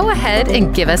 go ahead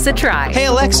and give us a try. Hey,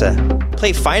 Alexa,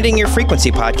 play Finding Your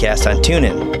Frequency podcast on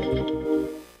TuneIn.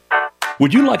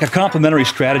 Would you like a complimentary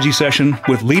strategy session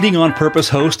with Leading on Purpose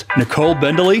host Nicole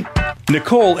Bendaly?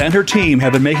 Nicole and her team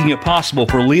have been making it possible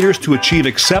for leaders to achieve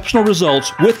exceptional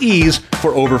results with ease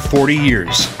for over 40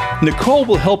 years. Nicole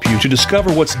will help you to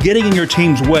discover what's getting in your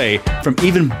team's way from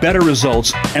even better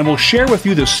results and will share with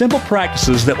you the simple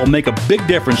practices that will make a big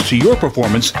difference to your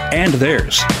performance and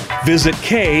theirs. Visit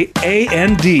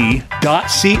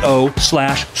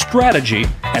kand.co/strategy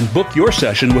and book your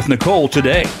session with Nicole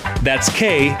today. That's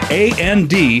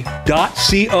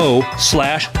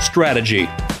kand.co/strategy.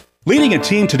 Leading a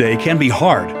team today can be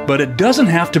hard, but it doesn't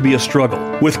have to be a struggle.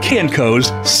 With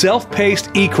K&Co's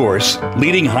self-paced e-course,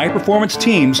 Leading High-Performance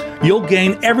Teams, you'll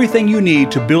gain everything you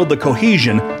need to build the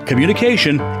cohesion,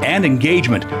 communication, and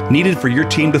engagement needed for your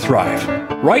team to thrive.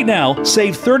 Right now,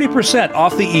 save 30%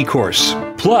 off the e-course.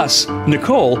 Plus,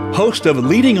 Nicole, host of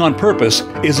Leading on Purpose,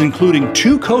 is including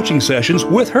 2 coaching sessions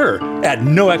with her at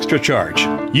no extra charge.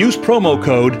 Use promo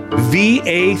code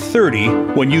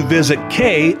VA30 when you visit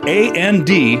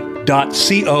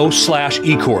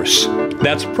kand.co/ecourse.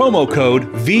 That's promo code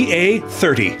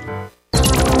VA30.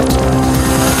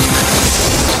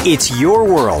 It's your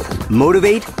world.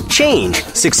 Motivate, change,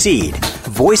 succeed.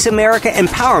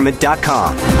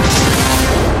 VoiceAmericaEmpowerment.com.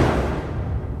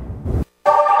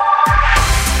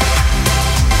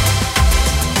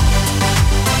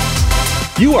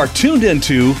 You are tuned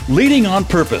into Leading on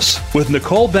Purpose with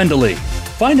Nicole Bendaly.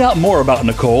 Find out more about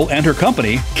Nicole and her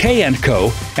company,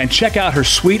 K&Co, and check out her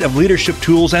suite of leadership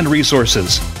tools and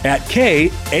resources at kand.co.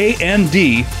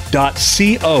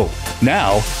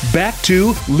 Now, back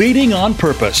to Leading on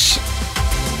Purpose.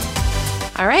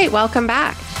 All right, welcome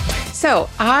back. So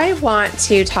I want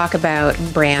to talk about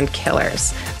brand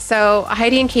killers. So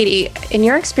Heidi and Katie, in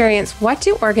your experience, what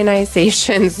do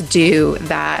organizations do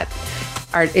that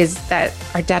are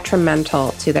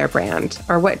detrimental to their brand,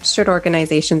 or what should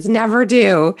organizations never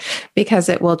do because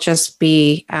it will just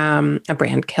be a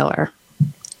brand killer?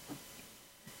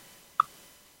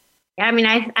 Yeah, I mean,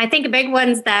 I think a big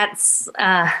one's that's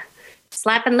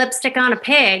slapping lipstick on a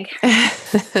pig.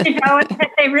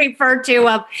 That they refer to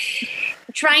of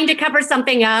trying to cover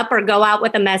something up or go out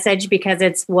with a message because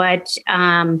it's what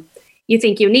you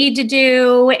think you need to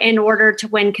do in order to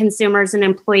win consumers and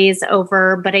employees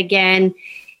over. But again,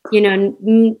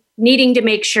 needing to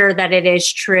make sure that it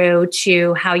is true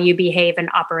to how you behave and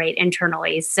operate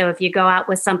internally. So if you go out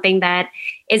with something that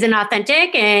isn't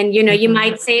authentic and, you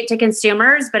might say it to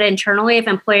consumers, but internally, if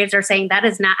employees are saying that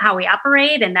is not how we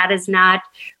operate and that is not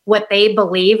what they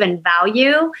believe and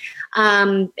value,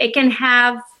 it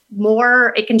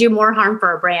can do more harm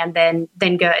for a brand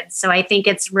than good. So I think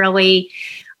it's really,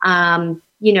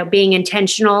 being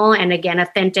intentional and again,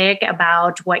 authentic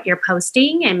about what you're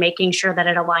posting and making sure that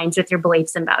it aligns with your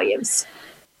beliefs and values.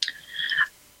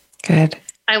 Good.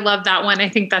 I love that one. I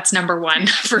think that's number one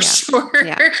for sure.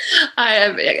 Yeah.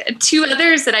 Two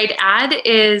others that I'd add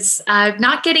is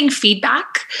not getting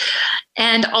feedback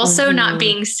and also not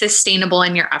being sustainable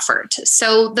in your effort.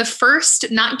 So the first,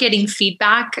 not getting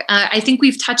feedback, I think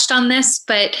we've touched on this,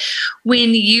 but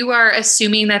when you are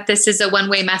assuming that this is a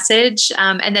one-way message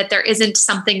and that there isn't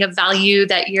something of value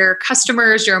that your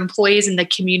customers, your employees, and the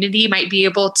community might be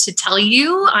able to tell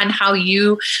you on how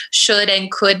you should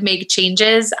and could make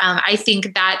changes, I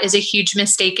think that is a huge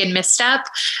mistake and misstep.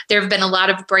 There have been a lot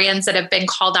of brands that have been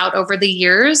called out over the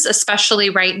years, especially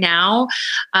right now.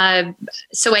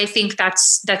 So I think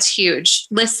that's huge.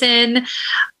 Listen,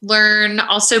 learn,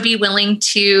 also be willing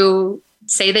to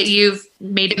say that you've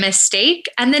made a mistake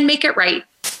and then make it right.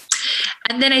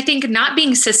 And then I think not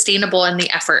being sustainable in the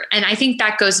effort. And I think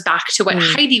that goes back to what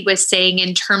Heidi was saying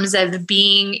in terms of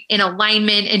being in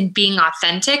alignment and being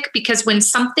authentic, because when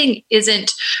something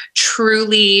isn't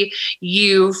truly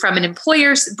you from an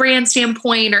employer's brand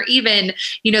standpoint, or even,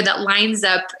 that lines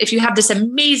up, if you have this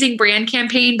amazing brand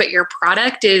campaign, but your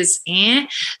product is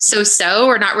so,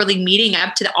 or not really meeting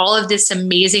up to all of this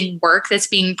amazing work that's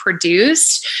being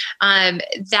produced,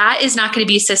 that is not going to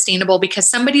be sustainable because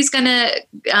somebody's going to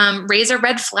raise a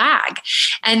red flag.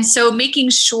 And so making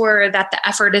sure that the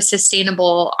effort is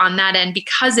sustainable on that end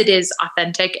because it is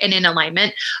authentic and in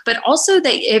alignment, but also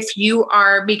that if you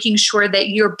are making sure that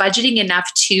you're budgeting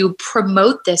enough to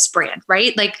promote this brand,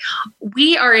 right? Like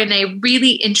we are in a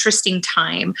really interesting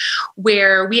time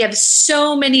where we have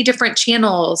so many different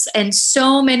channels and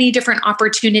so many different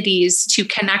opportunities to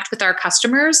connect with our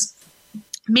customers.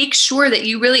 Make sure that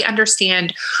you really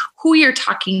understand who you're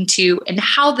talking to and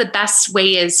how the best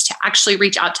way is to actually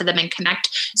reach out to them and connect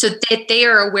so that they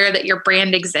are aware that your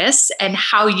brand exists and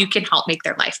how you can help make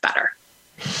their life better.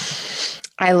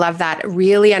 I love that.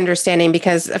 Really understanding,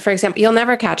 because, for example, you'll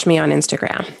never catch me on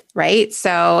Instagram, right?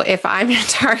 So if I'm in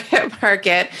target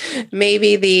market,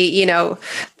 maybe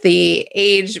the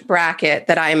age bracket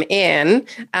that I'm in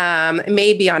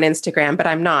may be on Instagram, but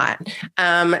I'm not.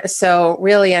 So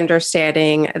really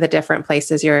understanding the different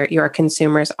places your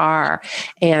consumers are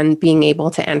and being able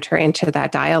to enter into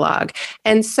that dialogue.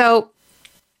 And so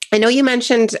I know you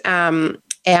mentioned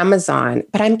Amazon,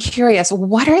 but I'm curious,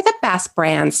 what are the best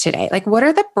brands today? Like, what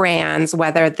are the brands,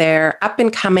 whether they're up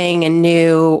and coming and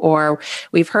new, or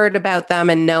we've heard about them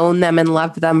and known them and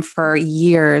loved them for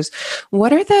years?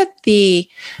 What are the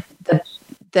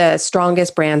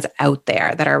strongest brands out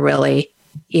there that are really,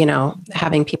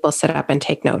 having people sit up and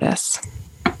take notice?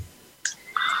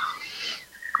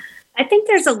 I think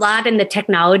there's a lot in the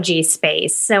technology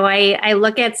space. So I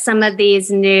look at some of these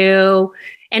new,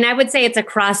 and I would say it's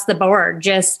across the board,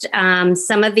 just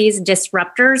some of these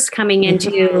disruptors coming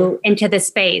into the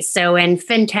space. So in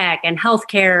fintech and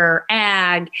healthcare,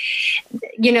 ag,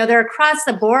 they're across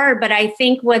the board. But I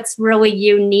think what's really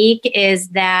unique is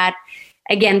that,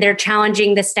 again, they're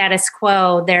challenging the status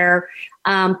quo. They're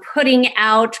putting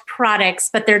out products,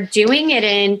 but they're doing it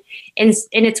and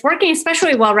it's working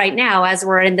especially well right now as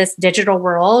we're in this digital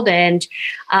world and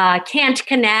can't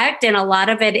connect. And a lot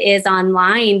of it is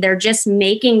online. They're just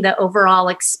making the overall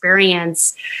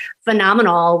experience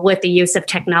phenomenal with the use of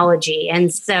technology.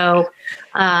 And so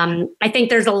I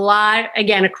think there's a lot,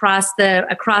 again, across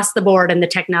the board in the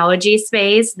technology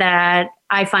space that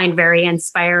I find very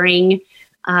inspiring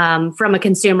from a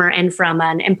consumer and from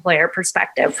an employer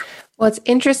perspective. Well, it's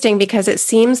interesting because it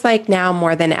seems like now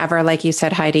more than ever, like you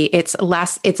said, Heidi, it's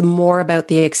more about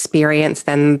the experience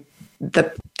than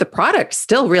the product's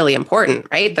still really important,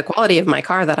 right? The quality of my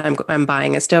car that I'm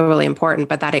buying is still really important,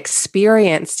 but that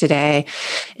experience today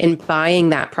in buying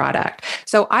that product.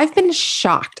 So I've been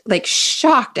shocked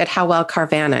at how well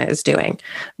Carvana is doing.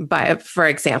 But for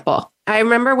example, I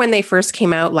remember when they first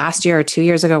came out last year or 2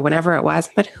 years ago, whenever it was,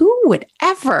 but who would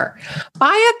ever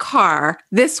buy a car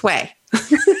this way?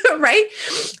 Right?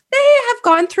 They have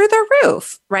gone through the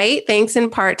roof, right? Thanks in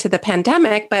part to the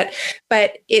pandemic, but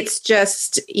it's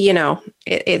just,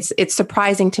 it's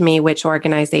surprising to me which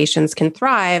organizations can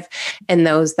thrive and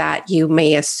those that you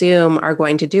may assume are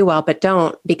going to do well, but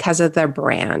don't because of their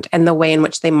brand and the way in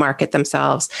which they market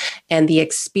themselves and the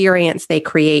experience they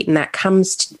create. And that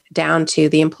comes down to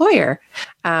the employer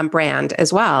brand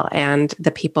as well and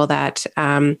the people that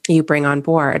you bring on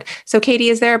board. So Katie,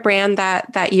 is there a brand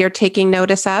that you're taking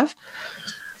notice of?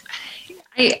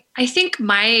 I think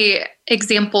my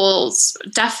examples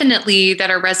definitely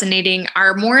that are resonating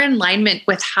are more in alignment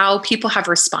with how people have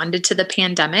responded to the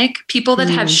pandemic, people that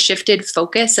have shifted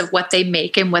focus of what they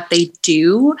make and what they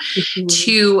do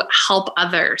to help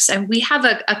others. And we have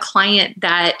a client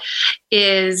that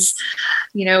is,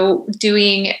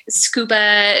 doing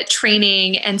scuba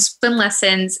training and swim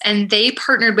lessons, and they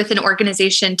partnered with an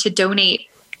organization to donate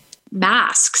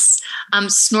masks,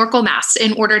 snorkel masks,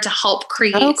 in order to help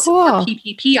create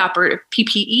PPE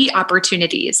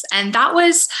opportunities. And that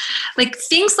was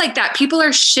things like that. People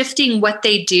are shifting what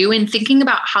they do and thinking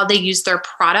about how they use their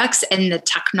products and the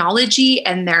technology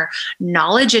and their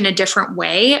knowledge in a different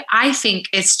way. I think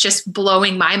it's just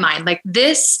blowing my mind.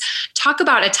 Talk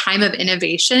about a time of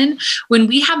innovation when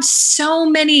we have so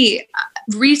many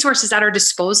resources at our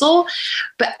disposal,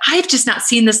 but I've just not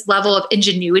seen this level of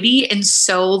ingenuity in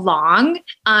so long.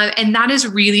 And that is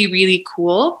really, really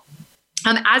cool.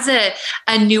 As a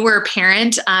newer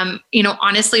parent,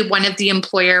 honestly, one of the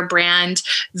employer brand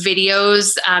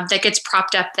videos that gets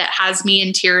propped up that has me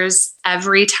in tears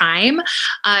every time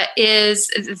is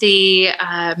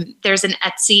there's an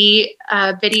Etsy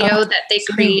video that they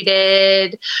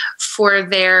created for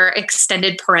their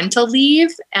extended parental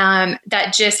leave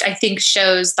that just, I think,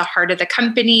 shows the heart of the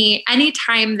company.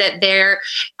 Anytime that they're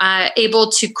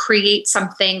able to create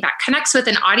something that connects with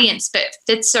an audience but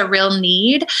fits a real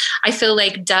need, I feel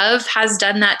like Dove has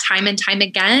done that time and time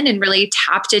again and really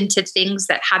tapped into things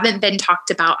that haven't been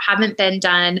talked about, haven't been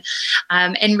done,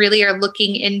 and really are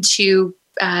looking into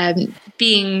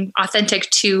being authentic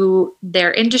to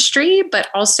their industry, but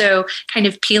also kind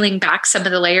of peeling back some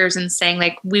of the layers and saying,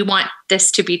 we want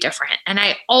this to be different. And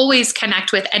I always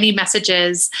connect with any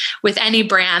messages with any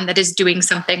brand that is doing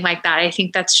something like that. I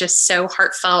think that's just so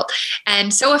heartfelt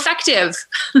and so effective.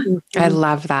 I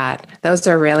love that. Those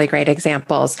are really great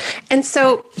examples. And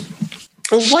so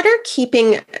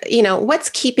what's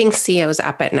keeping CEOs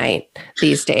up at night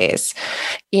these days?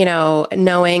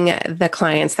 Knowing the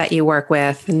clients that you work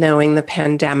with, knowing the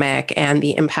pandemic and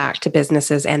the impact to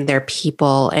businesses and their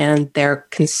people and their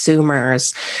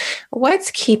consumers.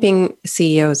 What's keeping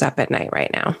CEOs up at night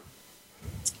right now?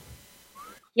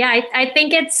 Yeah, I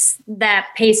think it's that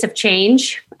pace of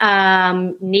change,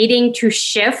 needing to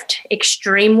shift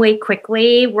extremely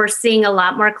quickly. We're seeing a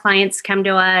lot more clients come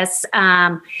to us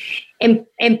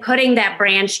in putting that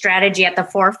brand strategy at the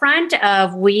forefront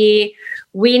of we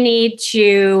need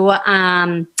to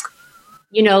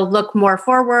look more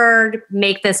forward,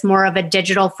 make this more of a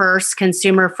digital first,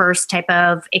 consumer first type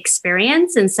of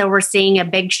experience. And so we're seeing a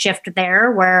big shift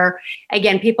there where,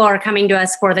 again, people are coming to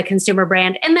us for the consumer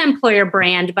brand and the employer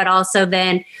brand, but also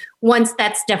then once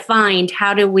that's defined,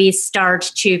 how do we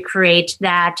start to create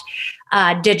that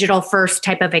digital first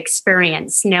type of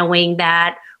experience, knowing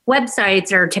that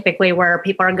websites are typically where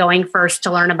people are going first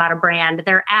to learn about a brand,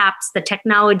 their apps, the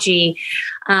technology,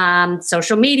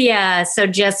 social media. So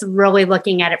just really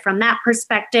looking at it from that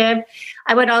perspective.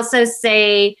 I would also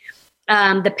say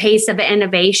the pace of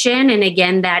innovation and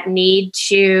again, that need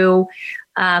to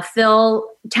fill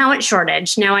talent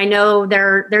shortage. Now, I know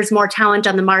there's more talent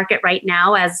on the market right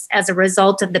now as a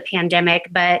result of the pandemic,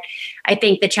 but I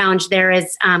think the challenge there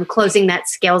is closing that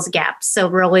skills gap. So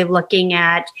really looking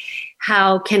at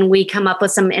how can we come up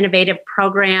with some innovative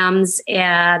programs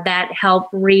that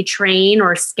help retrain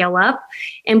or skill up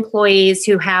employees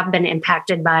who have been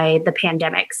impacted by the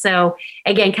pandemic. So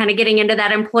again, kind of getting into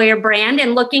that employer brand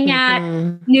and looking at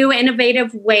new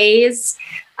innovative ways,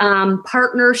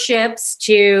 partnerships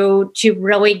to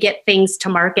really get things to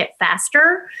market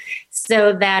faster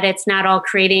so that it's not all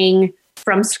creating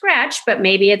from scratch, but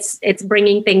maybe it's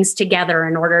bringing things together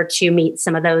in order to meet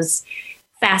some of those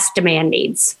fast demand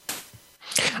needs.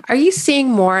 Are you seeing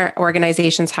more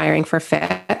organizations hiring for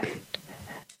fit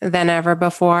than ever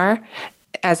before?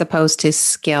 as opposed to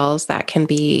skills that can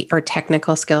be, or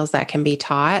technical skills that can be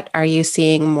taught? Are you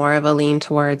seeing more of a lean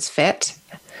towards fit?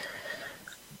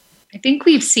 I think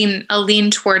we've seen a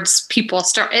lean towards people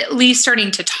starting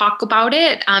to talk about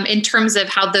it in terms of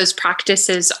how those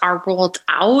practices are rolled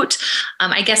out.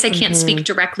 I guess I can't speak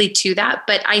directly to that,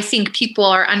 but I think people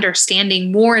are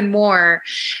understanding more and more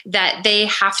that they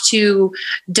have to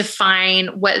define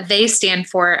what they stand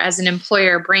for as an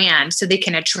employer brand so they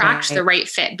can attract the right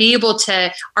fit, be able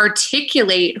to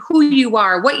articulate who you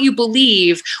are, what you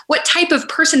believe, what type of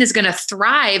person is going to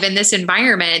thrive in this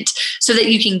environment so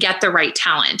that you can get the right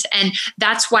talent. And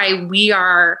that's why we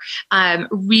are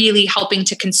really helping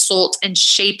to consult and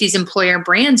shape these employer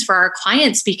brands for our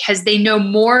clients, because they know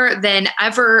more than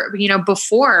ever,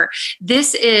 before.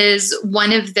 This is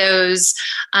one of those,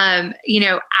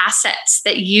 assets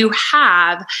that you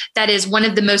have that is one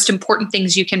of the most important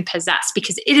things you can possess,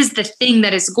 because it is the thing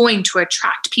that is going to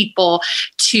attract people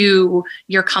to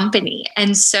your company.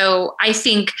 And so I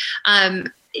think,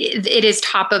 it is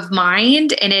top of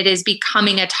mind, and it is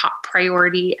becoming a top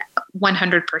priority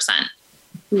 100%.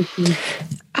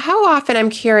 How often, I'm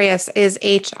curious, is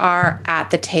HR at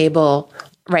the table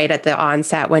right at the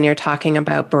onset when you're talking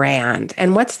about brand?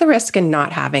 And what's the risk in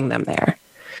not having them there?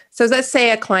 So let's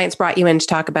say a client's brought you in to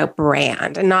talk about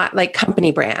brand, and not like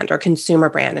company brand or consumer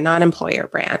brand and not employer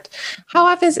brand. How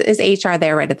often is HR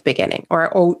there right at the beginning,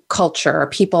 or culture, or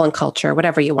people and culture,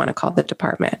 whatever you want to call the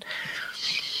department?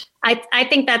 I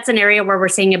think that's an area where we're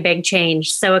seeing a big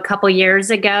change. So a couple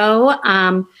years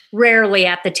ago, rarely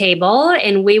at the table,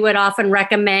 and we would often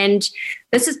recommend,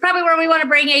 this is probably where we want to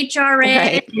bring HR in,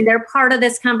 right, and they're part of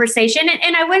this conversation.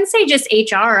 And I wouldn't say just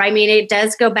HR. I mean, it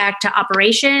does go back to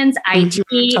operations, IT,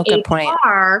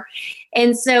 HR.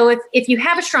 And so if you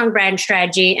have a strong brand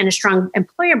strategy and a strong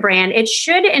employer brand, it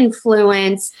should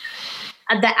influence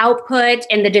the output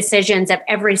and the decisions of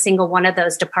every single one of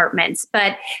those departments.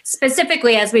 But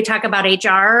specifically, as we talk about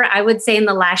HR, I would say in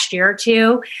the last year or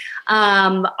two,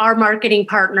 our marketing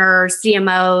partners,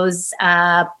 CMOs,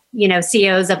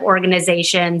 CEOs of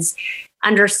organizations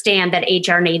understand that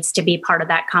HR needs to be part of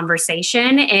that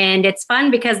conversation. And it's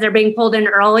fun because they're being pulled in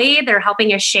early. They're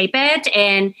helping us shape it.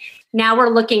 And now we're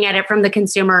looking at it from the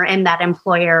consumer and that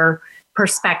employer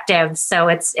perspective. So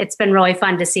it's been really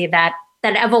fun to see that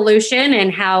evolution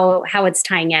and how it's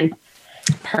tying in.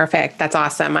 Perfect. That's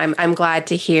awesome. I'm glad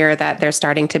to hear that they're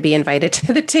starting to be invited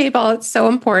to the table. It's so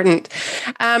important.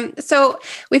 So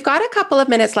we've got a couple of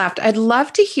minutes left. I'd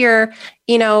love to hear,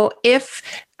 if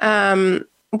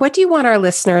what do you want our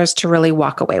listeners to really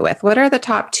walk away with? What are the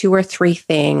top 2 or 3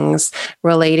 things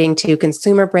relating to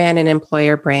consumer brand and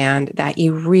employer brand that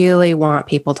you really want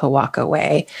people to walk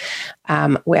away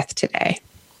with today?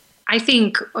 I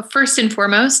think first and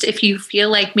foremost, if you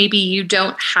feel like maybe you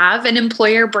don't have an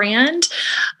employer brand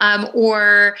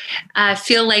or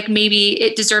feel like maybe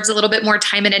it deserves a little bit more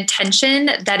time and attention,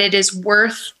 that it is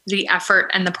worth the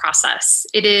effort and the process.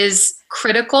 It is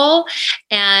critical.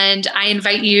 And I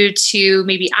invite you to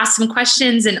maybe ask some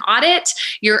questions and audit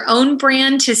your own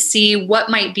brand to see what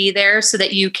might be there so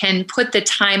that you can put the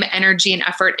time, energy, and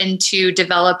effort into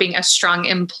developing a strong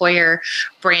employer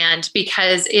brand,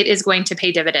 because it is going to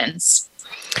pay dividends.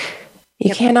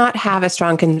 You cannot have a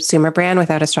strong consumer brand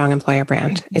without a strong employer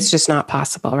brand. It's just not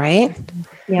possible, right?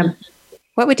 Yeah.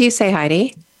 What would you say,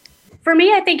 Heidi? For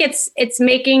me, I think it's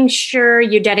making sure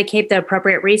you dedicate the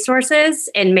appropriate resources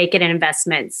and make it an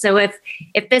investment. So if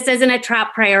this isn't a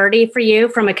top priority for you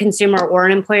from a consumer or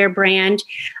an employer brand,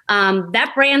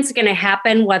 that brand's going to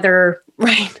happen whether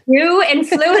you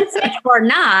influence it or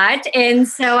not. And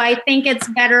so I think it's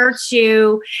better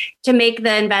to make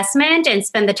the investment and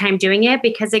spend the time doing it,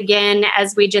 because again,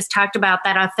 as we just talked about,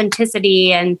 that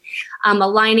authenticity and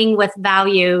aligning with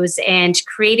values and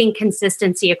creating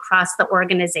consistency across the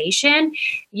organization,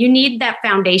 you need that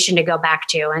foundation to go back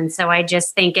to. And so I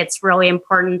just think it's really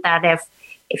important that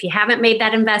if you haven't made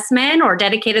that investment or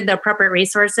dedicated the appropriate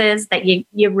resources, that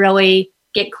you really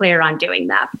get clear on doing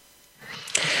that.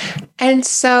 And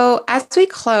so as we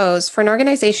close, for an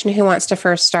organization who wants to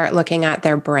first start looking at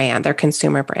their brand, their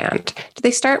consumer brand, do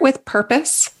they start with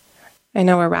purpose? I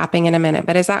know we're wrapping in a minute,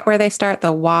 but is that where they start?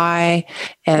 The why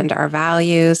and our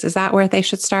values? Is that where they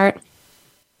should start?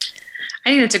 I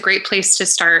think that's a great place to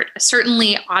start.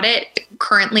 Certainly audit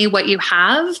currently what you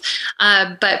have,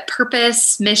 but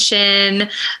purpose, mission,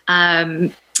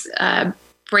 brand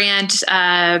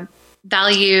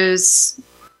values,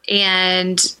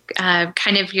 and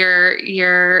kind of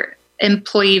your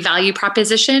employee value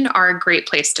proposition are a great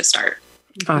place to start.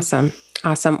 Awesome.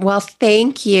 Awesome. Well,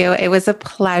 thank you. It was a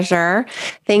pleasure.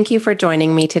 Thank you for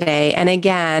joining me today. And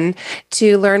again,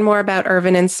 to learn more about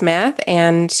Irvin and Smith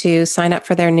and to sign up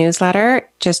for their newsletter,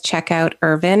 just check out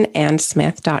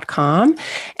irvinandsmith.com.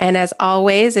 And as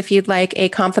always, if you'd like a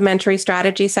complimentary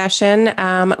strategy session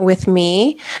with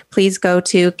me, please go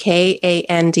to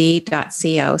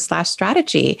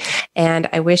kand.co/strategy. And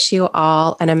I wish you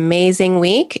all an amazing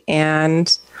week,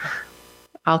 and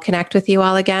I'll connect with you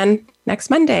all again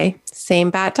next Monday. Same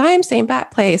bat time, same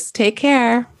bat place. Take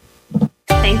care.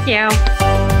 Thank you.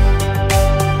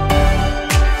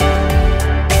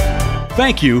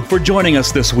 Thank you for joining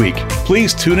us this week.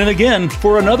 Please tune in again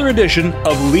for another edition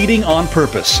of Leading on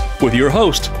Purpose with your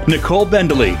host, Nicole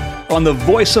Bendaly, on the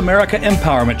Voice America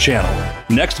Empowerment Channel.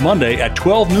 Next Monday at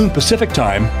 12 noon Pacific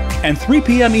Time and 3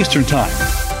 p.m. Eastern Time.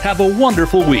 Have a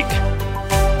wonderful week.